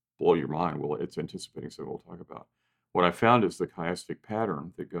to blow your mind. Well, it's anticipating, so we'll talk about. What I found is the chiastic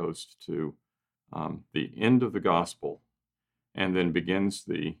pattern that goes to the end of the gospel and then begins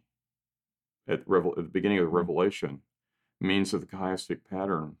at the beginning of the Revelation, means that the chiastic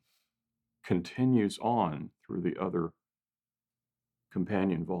pattern continues on through the other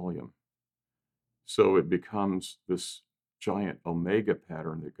companion volume. So it becomes this giant omega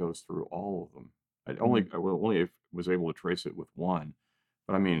pattern that goes through all of them. I only was able to trace it with one,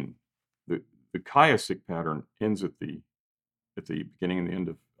 but I mean, the the chiastic pattern ends at the beginning and the end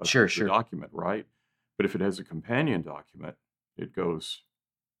of Sure, the sure. document, right? But if it has a companion document, it goes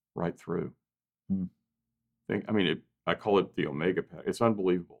right through. Hmm. I call it the omega pattern. It's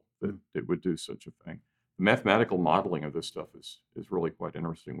unbelievable that it would do such a thing. The mathematical modeling of this stuff is really quite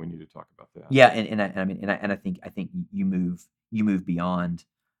interesting. We need to talk about that. Yeah, and I think you move beyond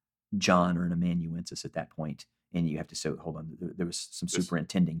John or an amanuensis at that point, and you have to say, hold on, there was some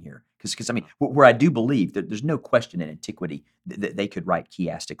superintending here, because I mean, where I do believe that there's no question in antiquity that they could write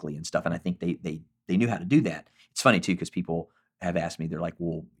chiastically and stuff, and I think they knew how to do that. It's funny too, because people have asked me, they're like,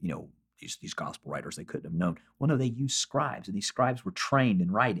 well, these gospel writers, they couldn't have known. Well, no, they used scribes, and these scribes were trained in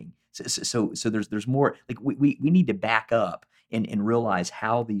writing. So there's more. Like we need to back up and realize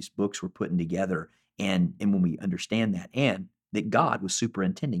how these books were putting together, and when we understand that, and that God was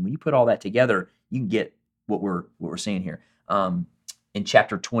superintending. When you put all that together, you can get what we're seeing here. In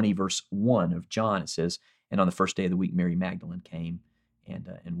chapter 20, verse 1 of John, it says, "And on the first day of the week, Mary Magdalene came,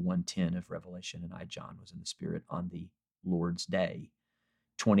 and in 1:10 of Revelation, and I, John, was in the Spirit on the Lord's day."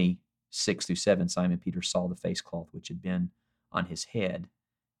 26-7, Simon Peter saw the face cloth which had been on his head,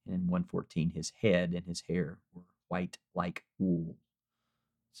 and in 1:14, his head and his hair were white like wool.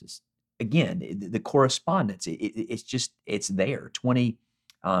 It's just, again, the correspondence, it's there.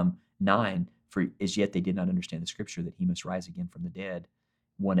 29, for as yet they did not understand the scripture that he must rise again from the dead.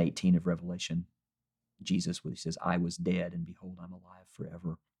 1:18 of Revelation, Jesus, where he says, I was dead, and behold, I'm alive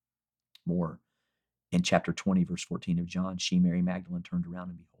forevermore. In chapter 20, verse 14 of John, she, Mary Magdalene, turned around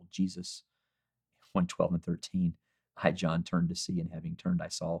and behold Jesus. 1:12 and 13, I, John, turned to see, and having turned, I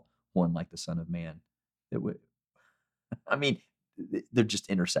saw one like the Son of Man. That would, I mean, they're just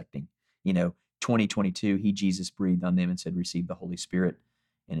intersecting. 2022, he, Jesus, breathed on them and said, receive the Holy Spirit.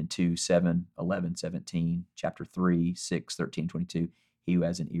 And in 2:7, 11, 17, chapter 3, 6, 13, 22, he who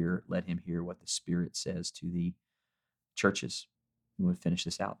has an ear, let him hear what the Spirit says to the churches. You want to finish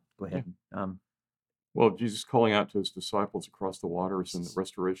this out? Go ahead. Yeah. Well, Jesus calling out to his disciples across the waters, and the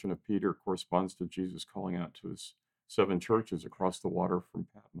restoration of Peter corresponds to Jesus calling out to his 7 churches across the water from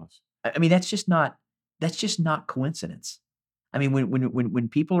Patmos. I mean, that's just not coincidence. I mean, when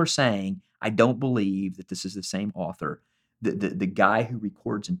people are saying, I don't believe that this is the same author, the guy who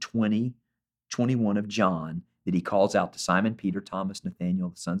records in 21 of John that he calls out to Simon, Peter, Thomas, Nathaniel,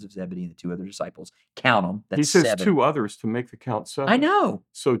 the sons of Zebedee, and the 2 other disciples, count them. That's he says 7. 2 others to make the count 7. I know.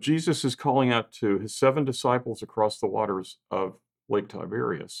 So Jesus is calling out to his 7 disciples across the waters of Lake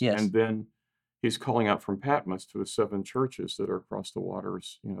Tiberias. Yes. And then he's calling out from Patmos to his 7 churches that are across the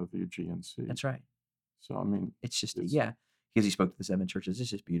waters, the Aegean Sea. That's right. So, I mean, it's just, because he spoke to the 7 churches.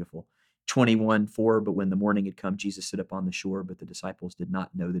 It's just beautiful. 21:4, but when the morning had come, Jesus stood up on the shore, but the disciples did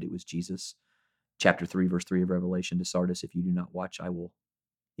not know that it was Jesus. Chapter 3, verse 3 of Revelation, to Sardis, if you do not watch, I'll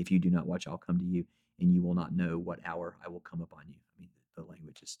come to you, and you will not know what hour I will come upon you. I mean, the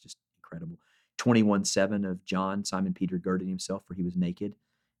language is just incredible. 21:7 of John, Simon Peter girded himself, for he was naked.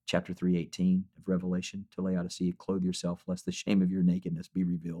 Chapter 3:18 of Revelation, to Laodicea, clothe yourself, lest the shame of your nakedness be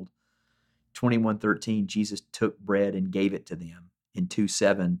revealed. 21:13, Jesus took bread and gave it to them. In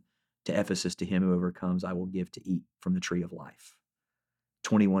 2:7, to Ephesus, to him who overcomes, I will give to eat from the tree of life.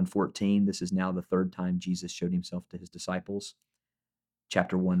 21:14, this is now the 3rd time Jesus showed himself to his disciples.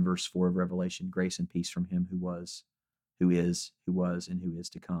 Chapter 1, verse 4 of Revelation, grace and peace from him who was, who is, who was, and who is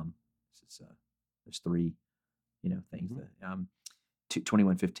to come. There's 3, things. Mm-hmm.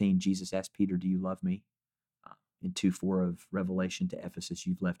 21:15, Jesus asked Peter, do you love me? In 2:4 of Revelation, to Ephesus,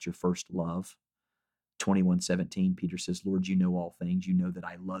 you've left your first love. 21:17, Peter says, Lord, you know all things. You know that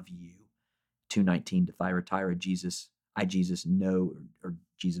I love you. 2:19, to Thyatira,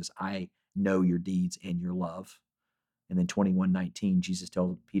 I know your deeds and your love. And then 21:19, Jesus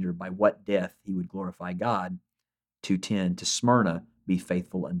tells Peter by what death he would glorify God. 2:10, to Smyrna, be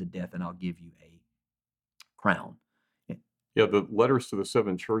faithful unto death, and I'll give you a crown. Yeah, the letters to the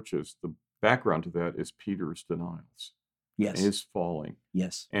 7 churches, the background to that is Peter's denials. Yes. His falling.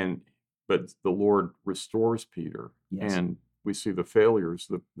 Yes. But the Lord restores Peter. Yes. And we see the failures.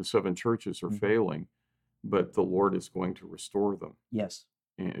 The 7 churches are failing, but the Lord is going to restore them. Yes.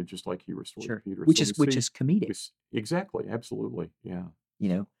 And just like he restored Peter. Which is comedic. Exactly. Absolutely. Yeah.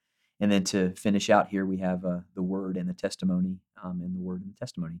 And then to finish out here, we have the word and the testimony, and the word and the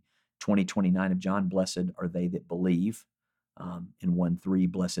testimony. 20:29 of John, blessed are they that believe. In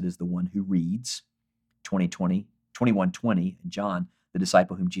 1:3, blessed is the one who reads. 21:20, John, the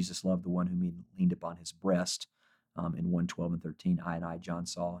disciple whom Jesus loved, the one whom he leaned upon his breast. In 1:12 and 13, I, John,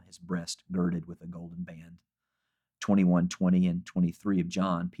 saw his breast girded with a golden band. 21:20 and 23 of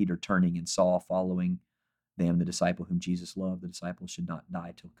John, Peter turning and saw following am the disciple whom Jesus loved. The disciple should not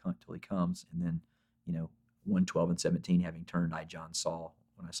die till he comes. And then, 1:12 and 17, having turned, I, John, saw,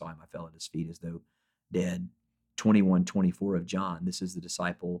 when I saw him, I fell at his feet as though dead. 21:24 of John, this is the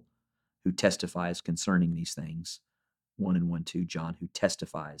disciple who testifies concerning these things. 1 and 1:2, John, who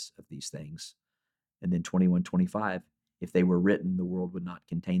testifies of these things. And then 21:25, if they were written, the world would not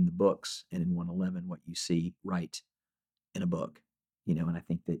contain the books. And in 1:11, what you see, write in a book. And I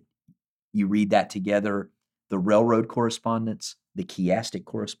think that you read that together, the railroad correspondence, the chiastic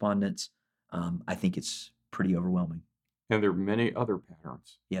correspondence, I think it's pretty overwhelming. And there are many other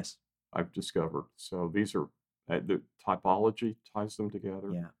patterns Yes. I've discovered. So these are, the typology ties them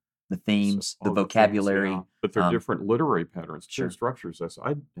together. Yeah. The themes, So, the oh, the themes, vocabulary. yeah. But they're different literary patterns, Sure. different structures.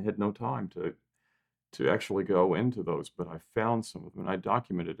 I had no time to actually go into those, but I found some of them, and I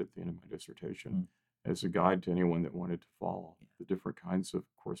documented at the end of my dissertation as a guide to anyone that wanted to follow the different kinds of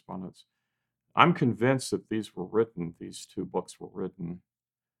correspondence. I'm convinced that these two books were written.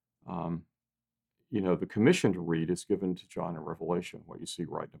 The commission to read is given to John in Revelation, what you see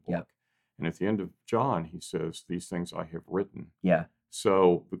right in the book. Yep. And at the end of John, he says, these things I have written. Yeah.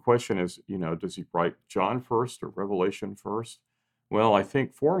 So the question is, does he write John first or Revelation first? Well, I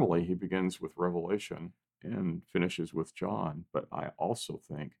think formally he begins with Revelation and finishes with John. But I also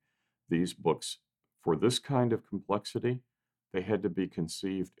think these books, for this kind of complexity, they had to be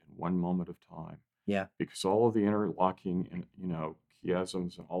conceived in one moment of time. Yeah. Because all of the interlocking and,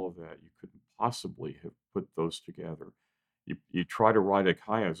 chiasms and all of that, you couldn't possibly have put those together. You try to write a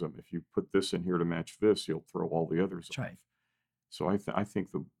chiasm, if you put this in here to match this, you'll throw all the others That's off. right. So I think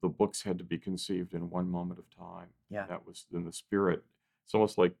the books had to be conceived in one moment of time. Yeah. That was in the spirit. It's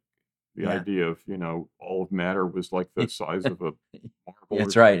almost like the Yeah. idea of, all of matter was like the size of a marble.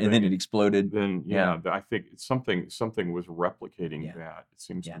 That's or right. And then something. it exploded. Then, Yeah. I think it's something was replicating Yeah. that, it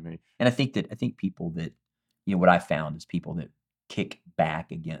seems Yeah. to me. And I think people that, what I found is people that kick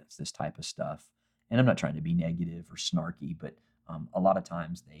back against this type of stuff. And I'm not trying to be negative or snarky, but a lot of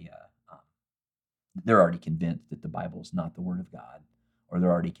times they're already convinced that the Bible is not the Word of God, or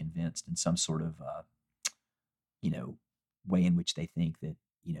they're already convinced in some sort of way in which they think that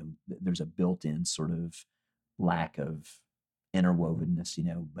there's a built-in sort of lack of interwovenness.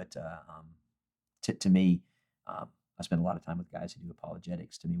 But to me, I spend a lot of time with guys who do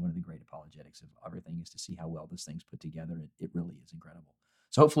apologetics. To me, one of the great apologetics of everything is to see how well this thing's put together. It really is incredible.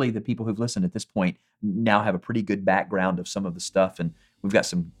 So hopefully the people who've listened at this point now have a pretty good background of some of the stuff. And we've got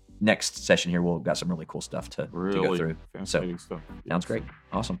some next session here. We've got some really cool stuff to go through. Fascinating stuff. Sounds great.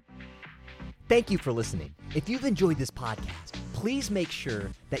 Awesome. Thank you for listening. If you've enjoyed this podcast, please make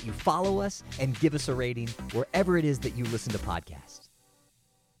sure that you follow us and give us a rating wherever it is that you listen to podcasts.